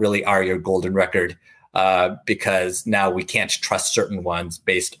applications that really are your golden record? Because now we can't trust certain ones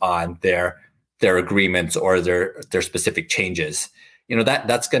based on their agreements or their specific changes.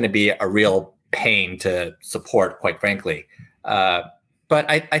 That's going to be a real pain to support, quite frankly. But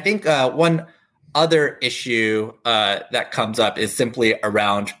I think one other issue that comes up is simply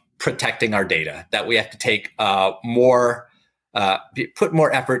around protecting our data, that we have to take put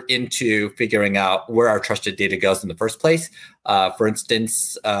more effort into figuring out where our trusted data goes in the first place. For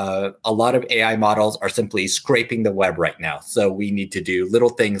instance, a lot of AI models are simply scraping the web right now. So we need to do little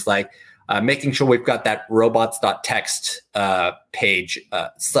things like making sure we've got that robots.txt page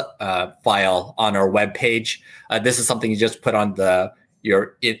file on our web page. This is something you just put on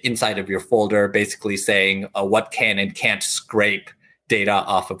inside of your folder, basically saying what can and can't scrape data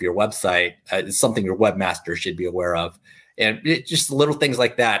off of your website. It's something your webmaster should be aware of. And just little things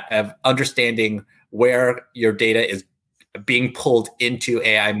like that, of understanding where your data is being pulled into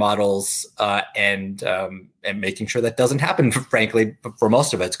AI models, and making sure that doesn't happen, frankly, for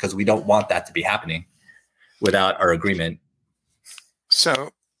most of us, because we don't want that to be happening without our agreement.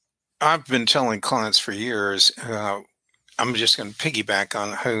 So I've been telling clients for years, I'm just going to piggyback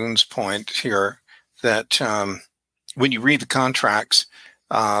on Hoon's point here, that when you read the contracts,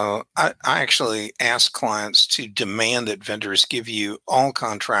 I actually ask clients to demand that vendors give you all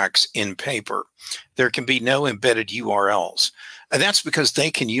contracts in paper. There can be no embedded URLs. And that's because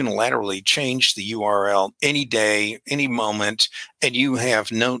they can unilaterally change the URL any day, any moment, and you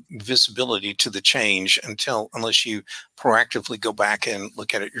have no visibility to the change unless you proactively go back and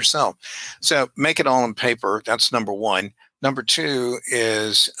look at it yourself. So make it all in paper. That's number one. Number two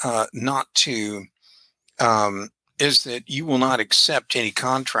is is that you will not accept any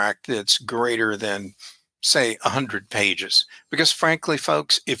contract that's greater than, say, 100 pages. Because frankly,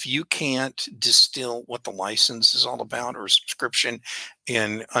 folks, if you can't distill what the license is all about, or a subscription,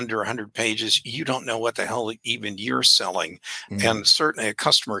 in under 100 pages, you don't know what the hell even you're selling. Mm-hmm. And certainly a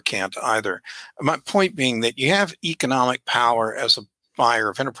customer can't either. My point being that you have economic power as a buyer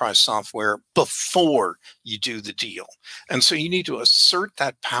of enterprise software before you do the deal. And so you need to assert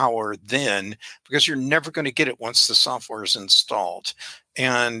that power then, because you're never going to get it once the software is installed.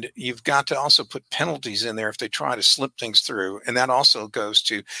 And you've got to also put penalties in there if they try to slip things through. And that also goes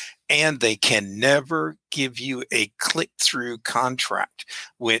to, and they can never give you a click-through contract,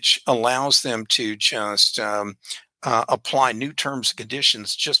 which allows them to just apply new terms and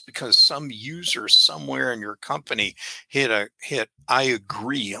conditions just because some user somewhere in your company hit I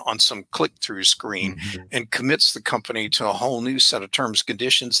agree on some click-through screen and commits the company to a whole new set of terms and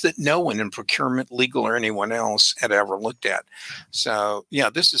conditions that no one in procurement, legal, or anyone else had ever looked at. So yeah,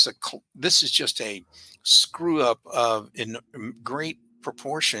 this is just a screw up in great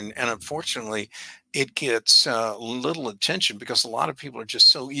proportion, and unfortunately it gets little attention because a lot of people are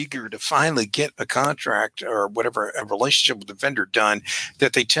just so eager to finally get a contract or whatever, a relationship with the vendor done,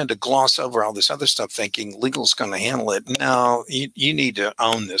 that they tend to gloss over all this other stuff thinking legal's going to handle it. No, you need to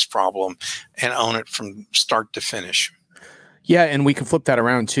own this problem and own it from start to finish. Yeah, and we can flip that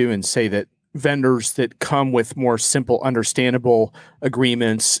around too and say that vendors that come with more simple, understandable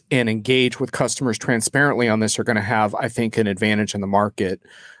agreements and engage with customers transparently on this are going to have, I think, an advantage in the market.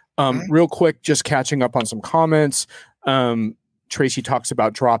 Real quick, just catching up on some comments. Tracy talks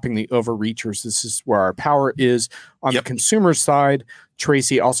about dropping the overreachers. This is where our power is on the consumer side.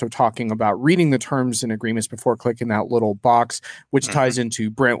 Tracy also talking about reading the terms and agreements before clicking that little box, which ties into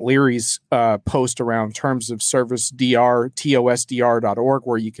Brent Leary's post around terms of service tosdr.org,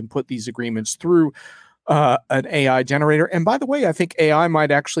 where you can put these agreements through an AI generator. And by the way, I think AI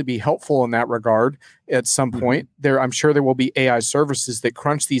might actually be helpful in that regard at some point. I'm sure there will be AI services that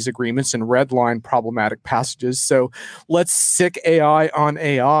crunch these agreements and redline problematic passages. So let's sick AI on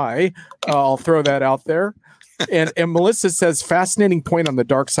AI. I'll throw that out there. And Melissa says, fascinating point on the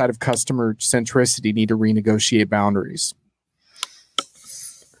dark side of customer centricity, need to renegotiate boundaries.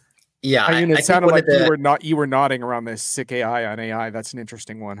 Yeah, I mean, it sounded like you were nodding around this sick AI on AI. That's an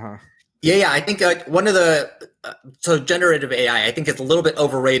interesting one, huh? Yeah. I think one of the so generative AI, I think it's a little bit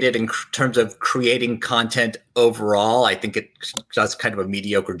overrated in terms of creating content overall. I think it does kind of a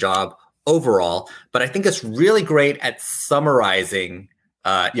mediocre job overall, but I think it's really great at summarizing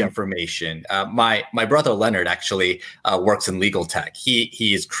information. My brother Leonard actually works in legal tech.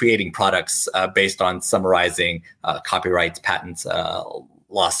 He is creating products based on summarizing copyrights, patents,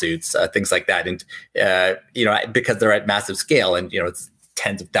 lawsuits, things like that, and because they're at massive scale, and it's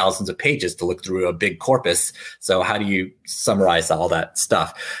tens of thousands of pages to look through a big corpus. So how do you summarize all that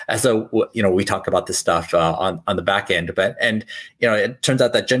stuff? And so, we talk about this stuff on the back end, and it turns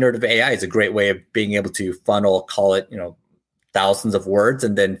out that generative AI is a great way of being able to funnel, call it, thousands of words,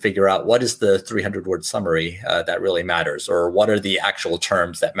 and then figure out what is the 300-word summary that really matters, or what are the actual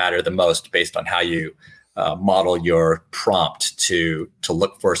terms that matter the most based on how you model your prompt to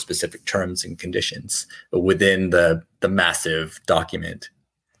look for specific terms and conditions within the massive document.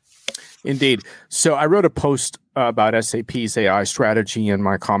 Indeed. So I wrote a post about SAP's AI strategy and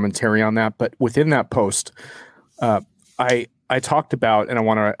my commentary on that. But within that post, I talked about, and I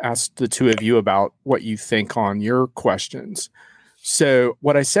want to ask the two of you about what you think on your questions. So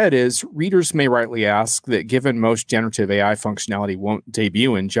what I said is, readers may rightly ask that given most generative AI functionality won't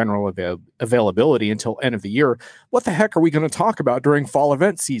debut in general availability until end of the year, what the heck are we going to talk about during fall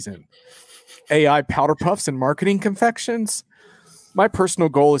event season? AI powder puffs and marketing confections? My personal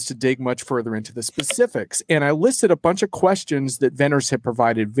goal is to dig much further into the specifics, and I listed a bunch of questions that vendors have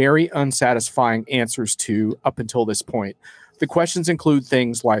provided very unsatisfying answers to up until this point. The questions include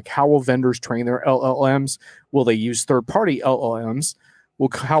things like, how will vendors train their LLMs? Will they use third-party LLMs?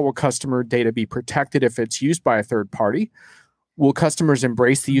 How will customer data be protected if it's used by a third party? Will customers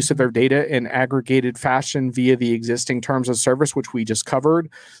embrace the use of their data in aggregated fashion via the existing terms of service, which we just covered?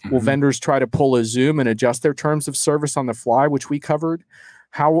 Will vendors try to pull a Zoom and adjust their terms of service on the fly, which we covered?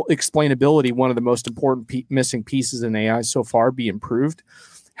 How will explainability, one of the most important missing pieces in AI so far, be improved?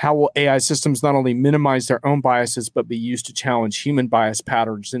 How will AI systems not only minimize their own biases, but be used to challenge human bias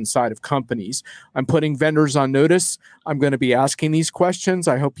patterns inside of companies? I'm putting vendors on notice. I'm going to be asking these questions.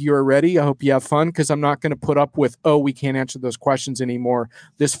 I hope you are ready. I hope you have fun, because I'm not going to put up with, oh, we can't answer those questions anymore.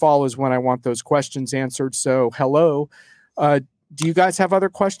 This fall is when I want those questions answered. So hello. Do you guys have other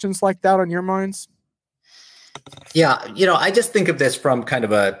questions like that on your minds? Yeah, I just think of this from kind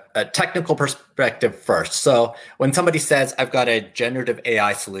of a technical perspective first. So when somebody says, I've got a generative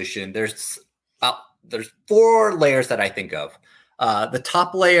AI solution, there's 4 layers that I think of. The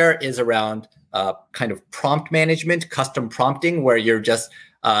top layer is around kind of prompt management, custom prompting, where you're just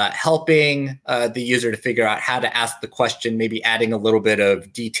helping the user to figure out how to ask the question, maybe adding a little bit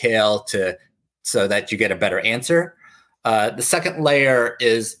of detail so that you get a better answer. The second layer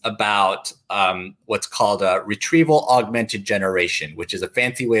is about what's called a retrieval augmented generation, which is a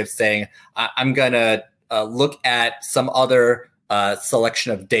fancy way of saying I'm going to look at some other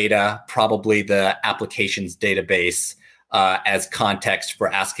selection of data, probably the applications database, as context for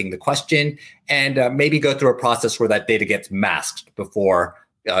asking the question, and maybe go through a process where that data gets masked before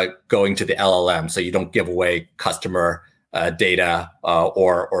going to the LLM, so you don't give away customer data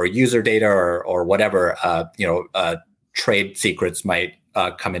or user data or whatever trade secrets might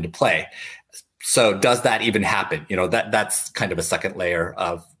come into play. So does that even happen? That's kind of a second layer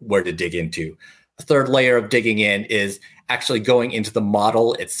of where to dig into. A third layer of digging in is actually going into the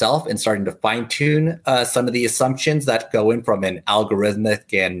model itself and starting to fine tune some of the assumptions that go in from an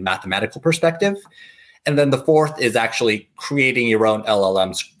algorithmic and mathematical perspective. And then the fourth is actually creating your own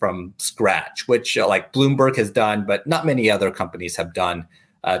LLMs from scratch, which like Bloomberg has done, but not many other companies have done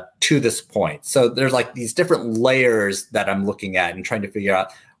to this point. So there's like these different layers that I'm looking at and trying to figure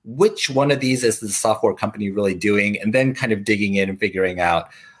out which one of these is the software company really doing, and then kind of digging in and figuring out.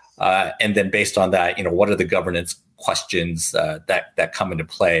 And then based on that, what are the governance questions that come into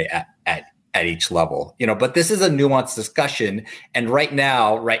play at each level? But this is a nuanced discussion, and right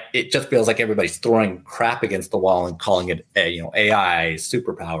now, it just feels like everybody's throwing crap against the wall and calling it, AI,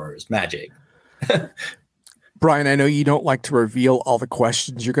 superpowers, magic. Brian, I know you don't like to reveal all the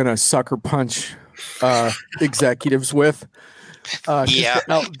questions you're going to sucker punch executives with. Yeah,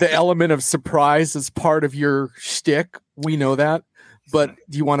 the element of surprise is part of your shtick. We know that. But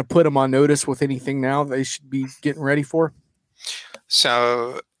do you want to put them on notice with anything now they should be getting ready for?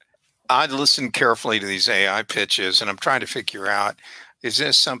 So I listen carefully to these AI pitches, and I'm trying to figure out, is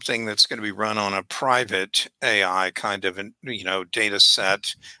this something that's going to be run on a private AI kind of data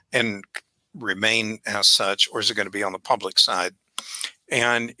set and remain as such, or is it going to be on the public side?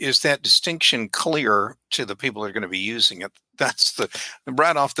 And is that distinction clear to the people that are going to be using it? That's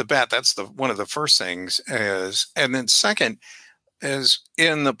right off the bat, that's one of the first things is. And then second is,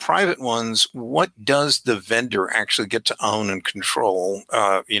 in the private ones, what does the vendor actually get to own and control?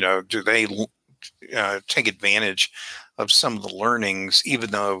 Do they take advantage of some of the learnings?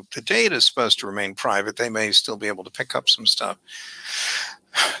 Even though the data is supposed to remain private, they may still be able to pick up some stuff.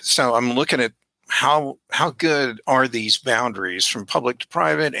 So I'm looking at how good are these boundaries from public to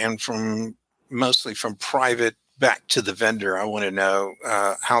private, and mostly from private back to the vendor. I want to know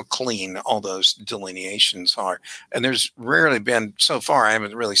how clean all those delineations are. And there's rarely been, so far, I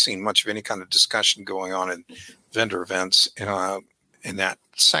haven't really seen much of any kind of discussion going on in vendor events. And that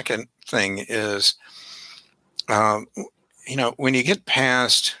second thing is, when you get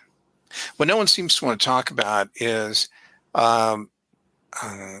past, what no one seems to want to talk about is, there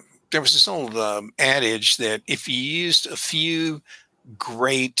was this old adage that if you used a few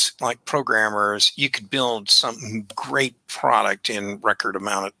great programmers, you could build some great product in record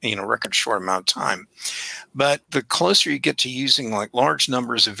short amount of time. But the closer you get to using large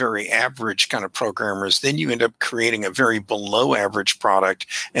numbers of very average kind of programmers, then you end up creating a very below average product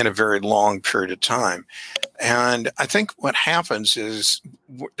in a very long period of time. And I think what happens is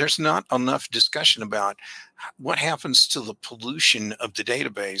there's not enough discussion about what happens to the pollution of the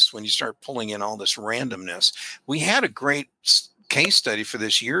database when you start pulling in all this randomness. We had a great case study for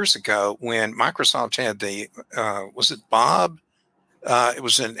this years ago when Microsoft had was it Bob? It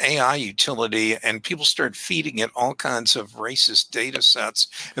was an AI utility, and people started feeding it all kinds of racist data sets,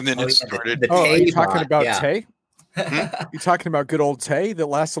 and then it started. Are you talking about yeah. Tay? You talking about good old Tay that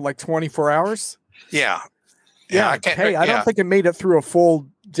lasted 24 hours? Yeah. Yeah, Tay. I don't think it made it through a full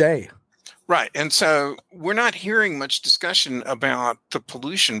day. Right. And so we're not hearing much discussion about the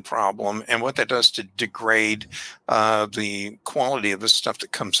pollution problem and what that does to degrade the quality of the stuff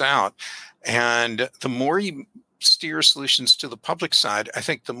that comes out. And the more you steer solutions to the public side, I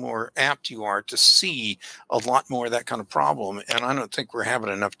think the more apt you are to see a lot more of that kind of problem. And I don't think we're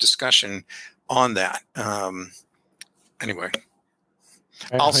having enough discussion on that. Anyway.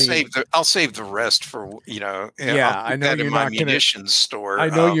 I'll save the rest for Yeah, I know you're not going to store. I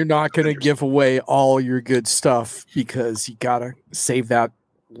know you're not going to give away all your good stuff because you got to save that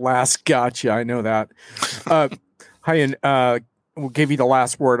last gotcha. I know that. Hi, we'll give you the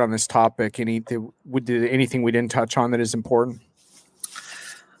last word on this topic. Anything we didn't touch on that is important?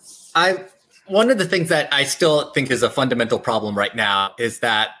 One of the things that I still think is a fundamental problem right now is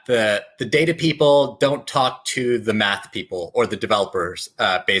that the data people don't talk to the math people or the developers,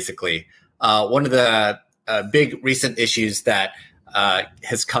 basically. One of the big recent issues that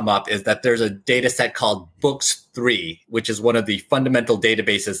has come up is that there's a data set called Books3, which is one of the fundamental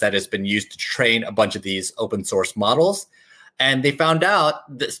databases that has been used to train a bunch of these open source models. And they found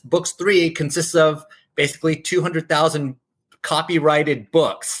out this Books3 consists of basically 200,000 copyrighted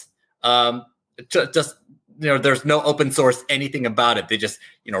books. Just there's no open source anything about it. They just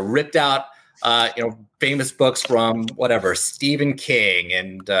ripped out famous books from whatever Stephen King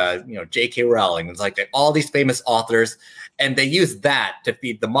and J.K. Rowling. It's like all these famous authors, and they use that to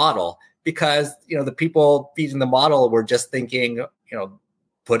feed the model because the people feeding the model were just thinking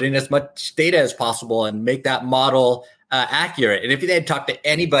put in as much data as possible and make that model accurate. And if they had talked to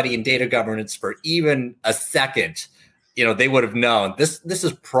anybody in data governance for even a second, they would have known this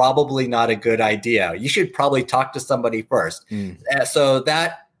is probably not a good idea. You should probably talk to somebody first. So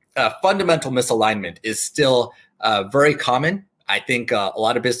that fundamental misalignment is still very common. I think a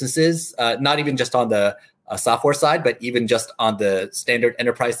lot of businesses, not even just on the software side, but even just on the standard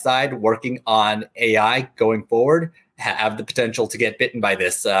enterprise side, working on AI going forward, have the potential to get bitten by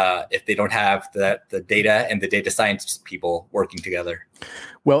this if they don't have the data and the data science people working together.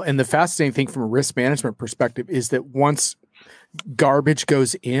 Well, and the fascinating thing from a risk management perspective is that once garbage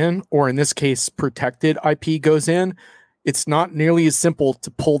goes in, or in this case, protected IP goes in, it's not nearly as simple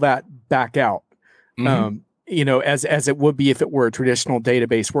to pull that back out, as it would be if it were a traditional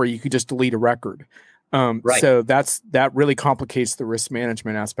database where you could just delete a record. Right. So that really complicates the risk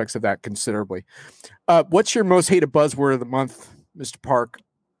management aspects of that considerably. What's your most hated buzzword of the month, Mr. Park?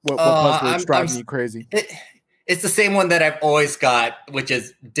 What buzzword's driving you crazy? It's the same one that I've always got, which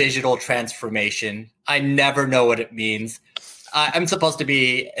is digital transformation. I never know what it means. I'm supposed to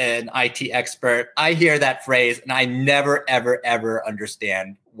be an IT expert. I hear that phrase and I never, ever, ever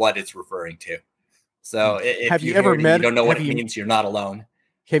understand what it's referring to. So if you ever met, you don't know what it means, you're not alone.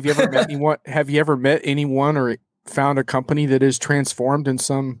 Have you ever met anyone? Have you ever met anyone or found a company that is transformed in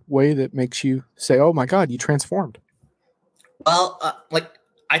some way that makes you say, "Oh my God, you transformed"? Well,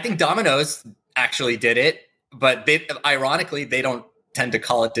 I think Domino's actually did it, but ironically they don't tend to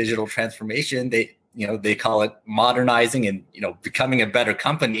call it digital transformation. They call it modernizing and becoming a better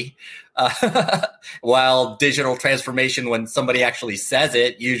company. While digital transformation, when somebody actually says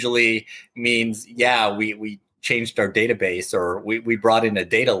it, usually means we changed our database, or we brought in a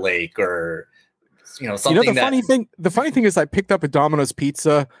data lake, or something. The funny thing is, I picked up a Domino's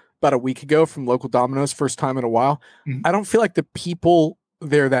pizza about a week ago from local Domino's, first time in a while. Mm-hmm. I don't feel like the people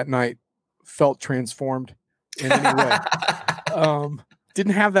there that night felt transformed in any way.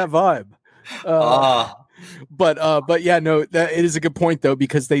 Didn't have that vibe. But yeah, no, it is a good point though,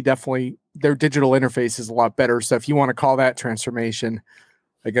 because their digital interface is a lot better. So if you want to call that transformation,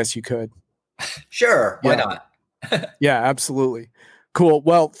 I guess you could. Sure. Why not? Yeah, absolutely. Cool.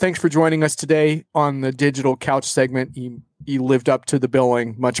 Well, thanks for joining us today on the Digital Couch segment. You lived up to the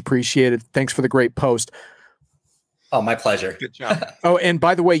billing. Much appreciated. Thanks for the great post. Oh, my pleasure. Good job. Oh, and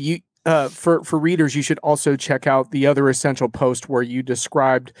by the way, for readers, you should also check out the other essential post where you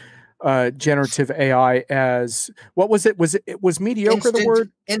described generative AI as, what was it? Was mediocre the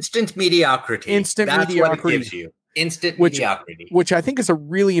word? Instant mediocrity. That's mediocrity. What it gives you. Instant mediocrity. Which I think is a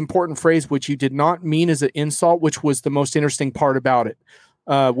really important phrase, which you did not mean as an insult, which was the most interesting part about it,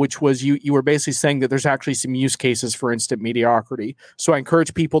 which was you were basically saying that there's actually some use cases for instant mediocrity. So I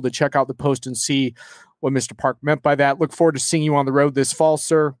encourage people to check out the post and see what Mr. Park meant by that. Look forward to seeing you on the road this fall,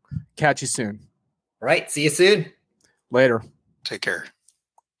 sir. Catch you soon. All right. See you soon. Later. Take care.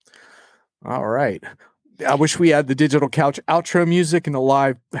 All right. I wish we had the Digital Couch outro music and a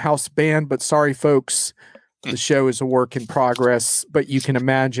live house band, but sorry, folks. The show is a work in progress, but you can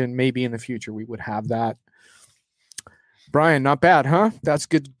imagine maybe in the future we would have that. Brian, not bad, huh? That's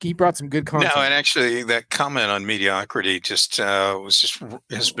good. He brought some good content. No, and actually that comment on mediocrity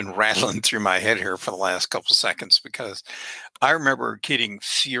has been rattling through my head here for the last couple of seconds, because I remember getting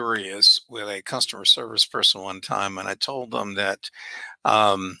furious with a customer service person one time, and I told them that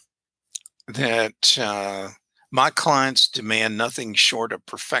my clients demand nothing short of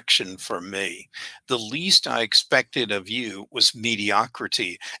perfection from me. The least I expected of you was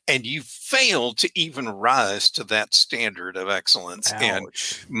mediocrity, and you failed to even rise to that standard of excellence. Ouch. And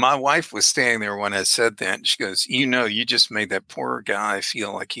my wife was standing there when I said that, and she goes, you just made that poor guy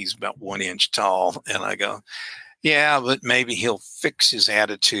feel like he's about 1 inch tall. And I go, yeah, but maybe he'll fix his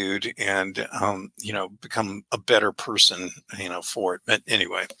attitude and, become a better person, for it. But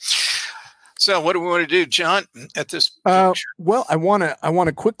anyway. So what do we want to do, John, at this juncture? Well, I want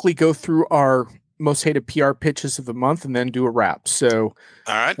to quickly go through our most hated PR pitches of the month and then do a wrap. So,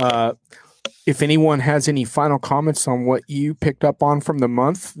 all right. If anyone has any final comments on what you picked up on from the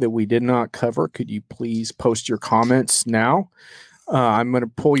month that we did not cover, could you please post your comments now? I'm going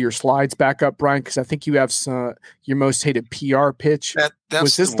to pull your slides back up, Brian, because I think you have your most hated PR pitch. That's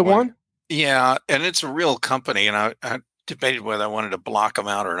Was this the one? Yeah, and it's a real company, and I debated whether I wanted to block them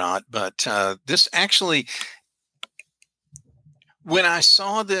out or not. But this actually, when I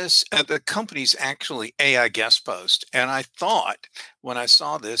saw this, the company's actually AI guest post, and I thought when I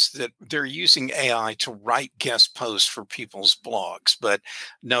saw this that they're using AI to write guest posts for people's blogs, but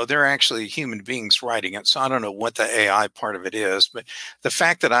no, they're actually human beings writing it. So I don't know what the AI part of it is, but the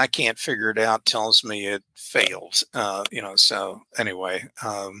fact that I can't figure it out tells me it failed. So anyway,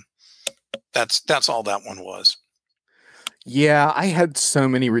 that's all that one was. Yeah, I had so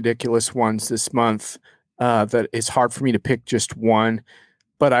many ridiculous ones this month. That it's hard for me to pick just one,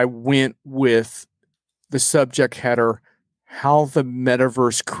 but I went with the subject header, how the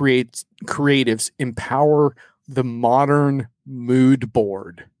metaverse creatives empower the modern mood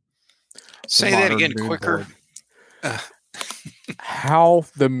board. Say that again quicker. How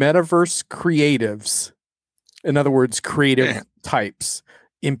the metaverse creatives, in other words, creative types,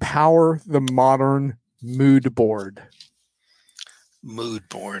 empower the modern mood board. Mood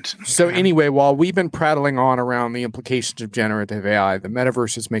board. So anyway, while we've been prattling on around the implications of generative AI, the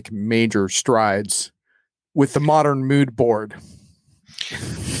metaverse is making major strides with the modern mood board.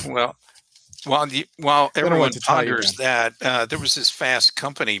 Well, while everyone ponders that, there was this Fast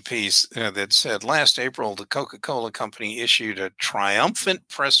Company piece that said last April, the Coca-Cola company issued a triumphant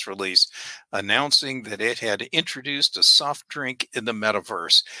press release announcing that it had introduced a soft drink in the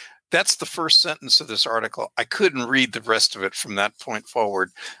metaverse. That's the first sentence of this article. I couldn't read the rest of it from that point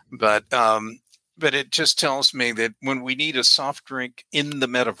forward, but it just tells me that when we need a soft drink in the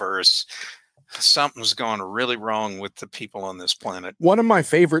metaverse, something's gone really wrong with the people on this planet. One of my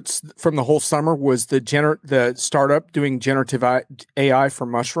favorites from the whole summer was the startup doing generative AI for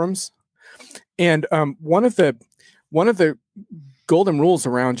mushrooms, and one of the golden rules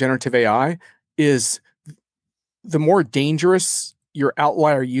around generative AI is the more dangerous your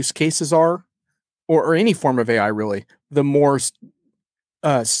outlier use cases are, or any form of AI really, the more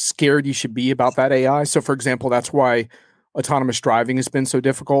scared you should be about that AI. So for example, that's why autonomous driving has been so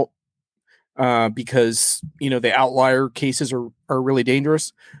difficult, because the outlier cases are really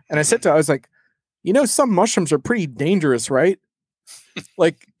dangerous. And I said I was like, some mushrooms are pretty dangerous, right?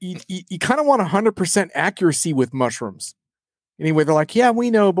 Like you kind of want 100% accuracy with mushrooms. Anyway, they're like, yeah,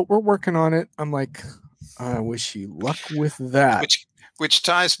 we know, but we're working on it. I'm like, I wish you luck with that. Which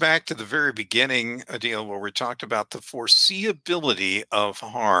ties back to the very beginning, Adil, where we talked about the foreseeability of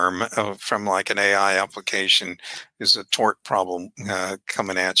harm from like an AI application is a tort problem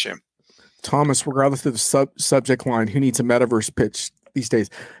coming at you. Thomas, regardless of the subject line, who needs a metaverse pitch these days?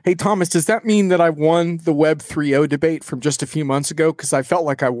 Hey, Thomas, does that mean that I won the Web 3.0 debate from just a few months ago? Because I felt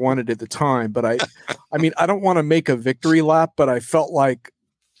like I won it at the time, but I mean, I don't want to make a victory lap, but I felt like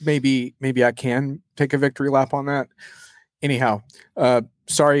maybe I can take a victory lap on that. Anyhow,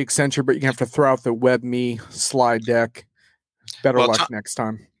 sorry, Accenture, but you're going to have to throw out the WebMe slide deck. Better luck next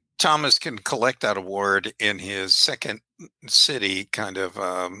time. Thomas can collect that award in his second city kind of,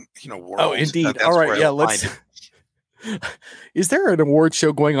 world. Oh, indeed. All right. Yeah, let's. Is there an award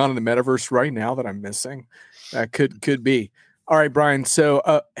show going on in the metaverse right now that I'm missing? That could be. All right, Brian.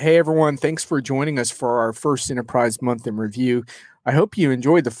 So, hey, everyone. Thanks for joining us for our first Enterprise Month in Review. I hope you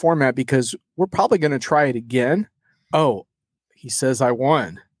enjoyed the format because we're probably going to try it again. Oh, he says I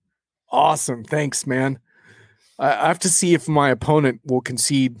won. Awesome. Thanks, man. I have to see if my opponent will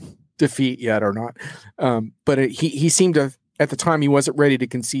concede defeat yet or not. But he seemed to, at the time, he wasn't ready to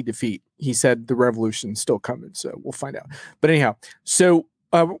concede defeat. He said the revolution's still coming, so we'll find out. But anyhow, so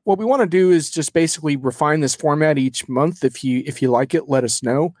what we want to do is just basically refine this format each month. If you like it, let us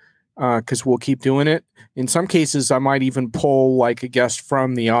know, because we'll keep doing it. In some cases, I might even pull like a guest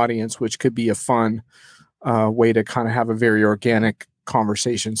from the audience, which could be a fun way to kind of have a very organic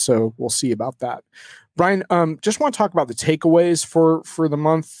conversation. So we'll see about that. Brian, just want to talk about the takeaways for the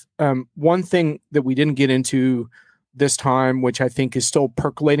month. One thing that we didn't get into this time, which I think is still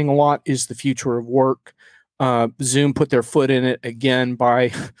percolating a lot, is the future of work. Zoom put their foot in it again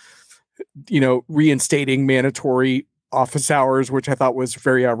by, reinstating mandatory office hours, which I thought was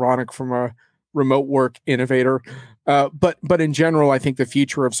very ironic from a remote work innovator. But in general, I think the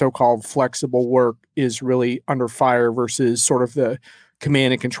future of so-called flexible work is really under fire versus sort of the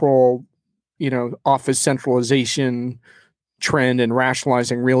command and control, office centralization trend and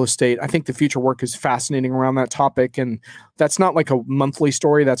rationalizing real estate. I think the future work is fascinating around that topic. And that's not like a monthly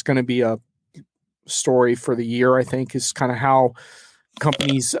story. That's going to be a story for the year, I think, is kind of how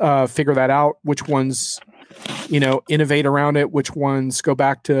companies figure that out, which ones innovate around it, which ones go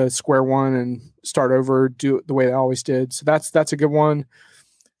back to square one and start over, do it the way they always did. So that's a good one.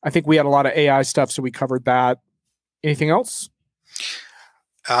 I think we had a lot of AI stuff, so we covered that. Anything else?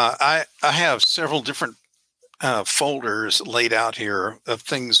 I have several different folders laid out here of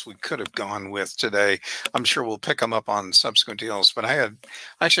things we could have gone with today. I'm sure we'll pick them up on subsequent deals, but I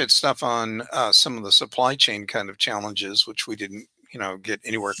actually had stuff on some of the supply chain kind of challenges, which we didn't, get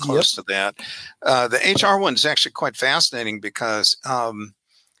anywhere close to that. The HR one is actually quite fascinating because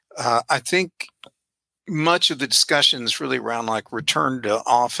I think much of the discussion is really around like return to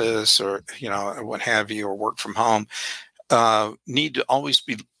office or, what have you, or work from home, need to always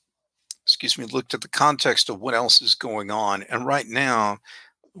be, looked at the context of what else is going on. And right now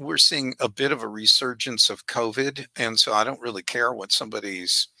we're seeing a bit of a resurgence of COVID. And so I don't really care what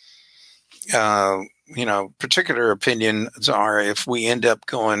somebody's, particular opinions are. If we end up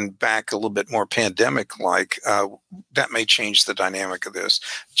going back a little bit more pandemic like, that may change the dynamic of this.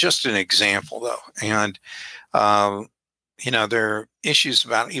 Just an example though. And, there are issues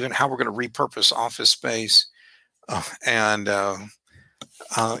about even how we're going to repurpose office space. So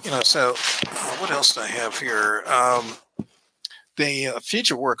what else do I have here? The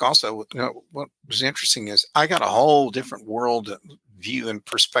future work also, what was interesting is I got a whole different world view and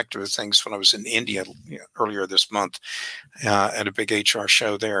perspective of things when I was in India earlier this month at a big HR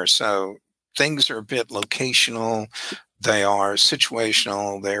show there. So things are a bit locational. They are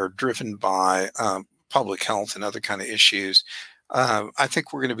situational. They are driven by public health and other kind of issues. I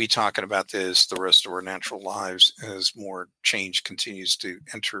think we're going to be talking about this the rest of our natural lives as more change continues to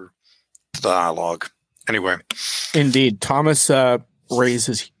enter the dialogue. Anyway. Indeed. Thomas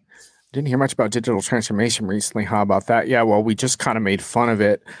raises, didn't hear much about digital transformation recently. How about that? Yeah, well, we just kind of made fun of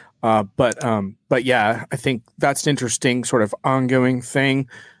it. But yeah, I think that's an interesting sort of ongoing thing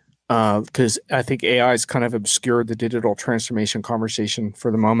because I think AI has kind of obscured the digital transformation conversation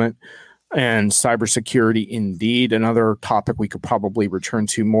for the moment. And cybersecurity, indeed, another topic we could probably return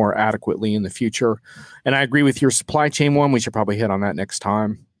to more adequately in the future. And I agree with your supply chain one. We should probably hit on that next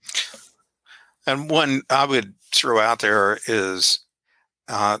time. And one I would throw out there is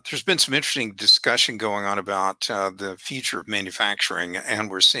there's been some interesting discussion going on about the future of manufacturing, and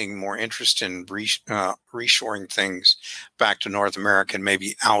we're seeing more interest in reshoring things back to North America and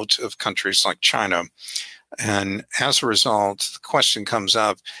maybe out of countries like China. And as a result, the question comes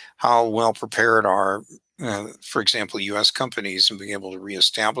up, how well prepared are, for example, U.S. companies in being able to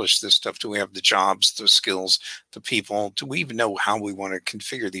reestablish this stuff? Do we have the jobs, the skills, the people? Do we even know how we want to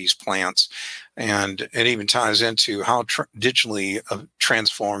configure these plants? And it even ties into how digitally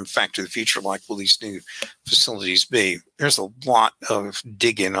transformed Factory of the Future like will these new facilities be? There's a lot of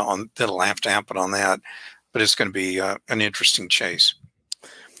digging on that'll have to happen on that, but it's going to be an interesting chase.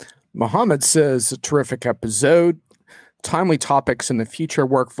 Mohammed says, a terrific episode. Timely topics in the future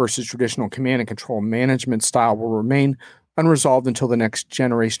work versus traditional command and control management style will remain unresolved until the next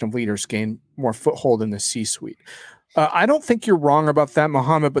generation of leaders gain more foothold in the C-suite. I don't think you're wrong about that,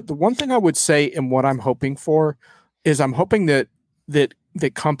 Mohammed, but the one thing I would say and what I'm hoping for is I'm hoping that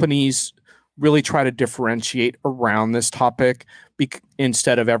companies really try to differentiate around this topic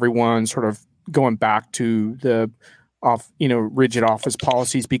instead of everyone sort of going back to the rigid office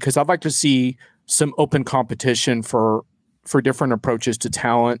policies, because I'd like to see some open competition for different approaches to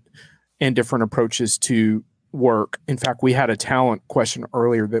talent and different approaches to work. In fact, we had a talent question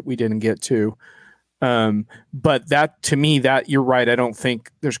earlier that we didn't get to. But that, to me, that you're right. I don't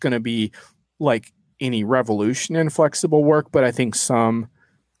think there's going to be like any revolution in flexible work, but I think some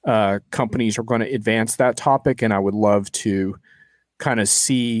companies are going to advance that topic, and I would love to kind of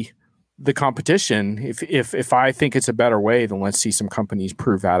see the competition. If I think it's a better way, then let's see some companies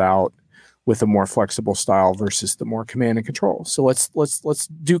prove that out with a more flexible style versus the more command and control. So let's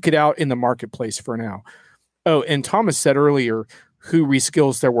duke it out in the marketplace for now. Oh, and Thomas said earlier, who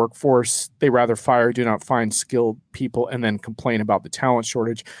reskills their workforce? They rather fire, do not find skilled people, and then complain about the talent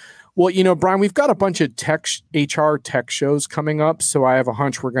shortage. Well, Brian, we've got a bunch of HR tech shows coming up, so I have a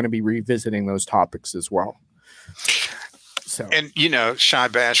hunch we're going to be revisiting those topics as well. So. And, shy,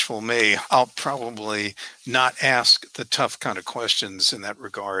 bashful me, I'll probably not ask the tough kind of questions in that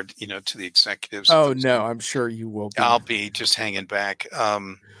regard, to the executives. Oh, no, I'm sure you will be. I'll be just hanging back.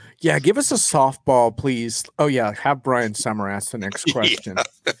 Yeah, give us a softball, please. Oh, yeah, have Brian Sommer ask the next question.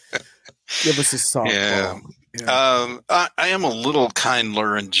 Yeah. Give us a softball. Yeah. I am a little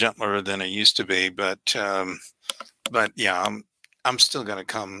kinder and gentler than I used to be, but yeah, I'm still going to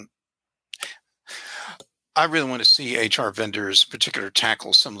come. I really want to see HR vendors, in particular,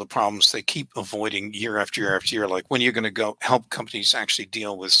 tackle some of the problems they keep avoiding year after year after year. Like when you're going to go help companies actually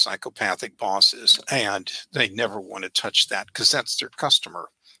deal with psychopathic bosses, and they never want to touch that because that's their customer,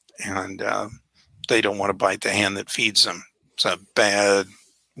 and they don't want to bite the hand that feeds them. It's a bad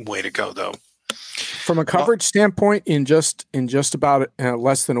way to go, though. From a coverage standpoint, in just about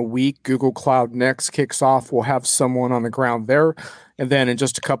less than a week, Google Cloud Next kicks off. We'll have someone on the ground there. And then in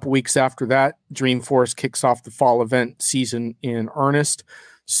just a couple weeks after that, Dreamforce kicks off the fall event season in earnest.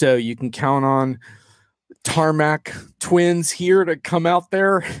 So you can count on Tarmac twins here to come out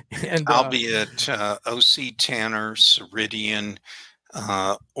there. And I'll be at OC Tanner, Ceridian,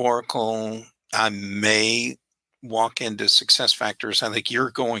 Oracle. I may walk into SuccessFactors. I think you're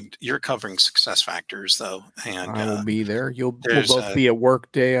covering SuccessFactors though, and I will be there. We'll both be at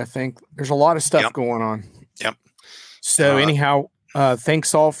Workday. I think there's a lot of stuff going on. Yep. So anyhow,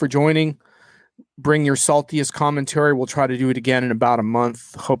 thanks all for joining. Bring your saltiest commentary. We'll try to do it again in about a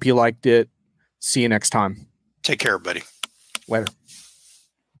month. Hope you liked it. See you next time. Take care, buddy. Later.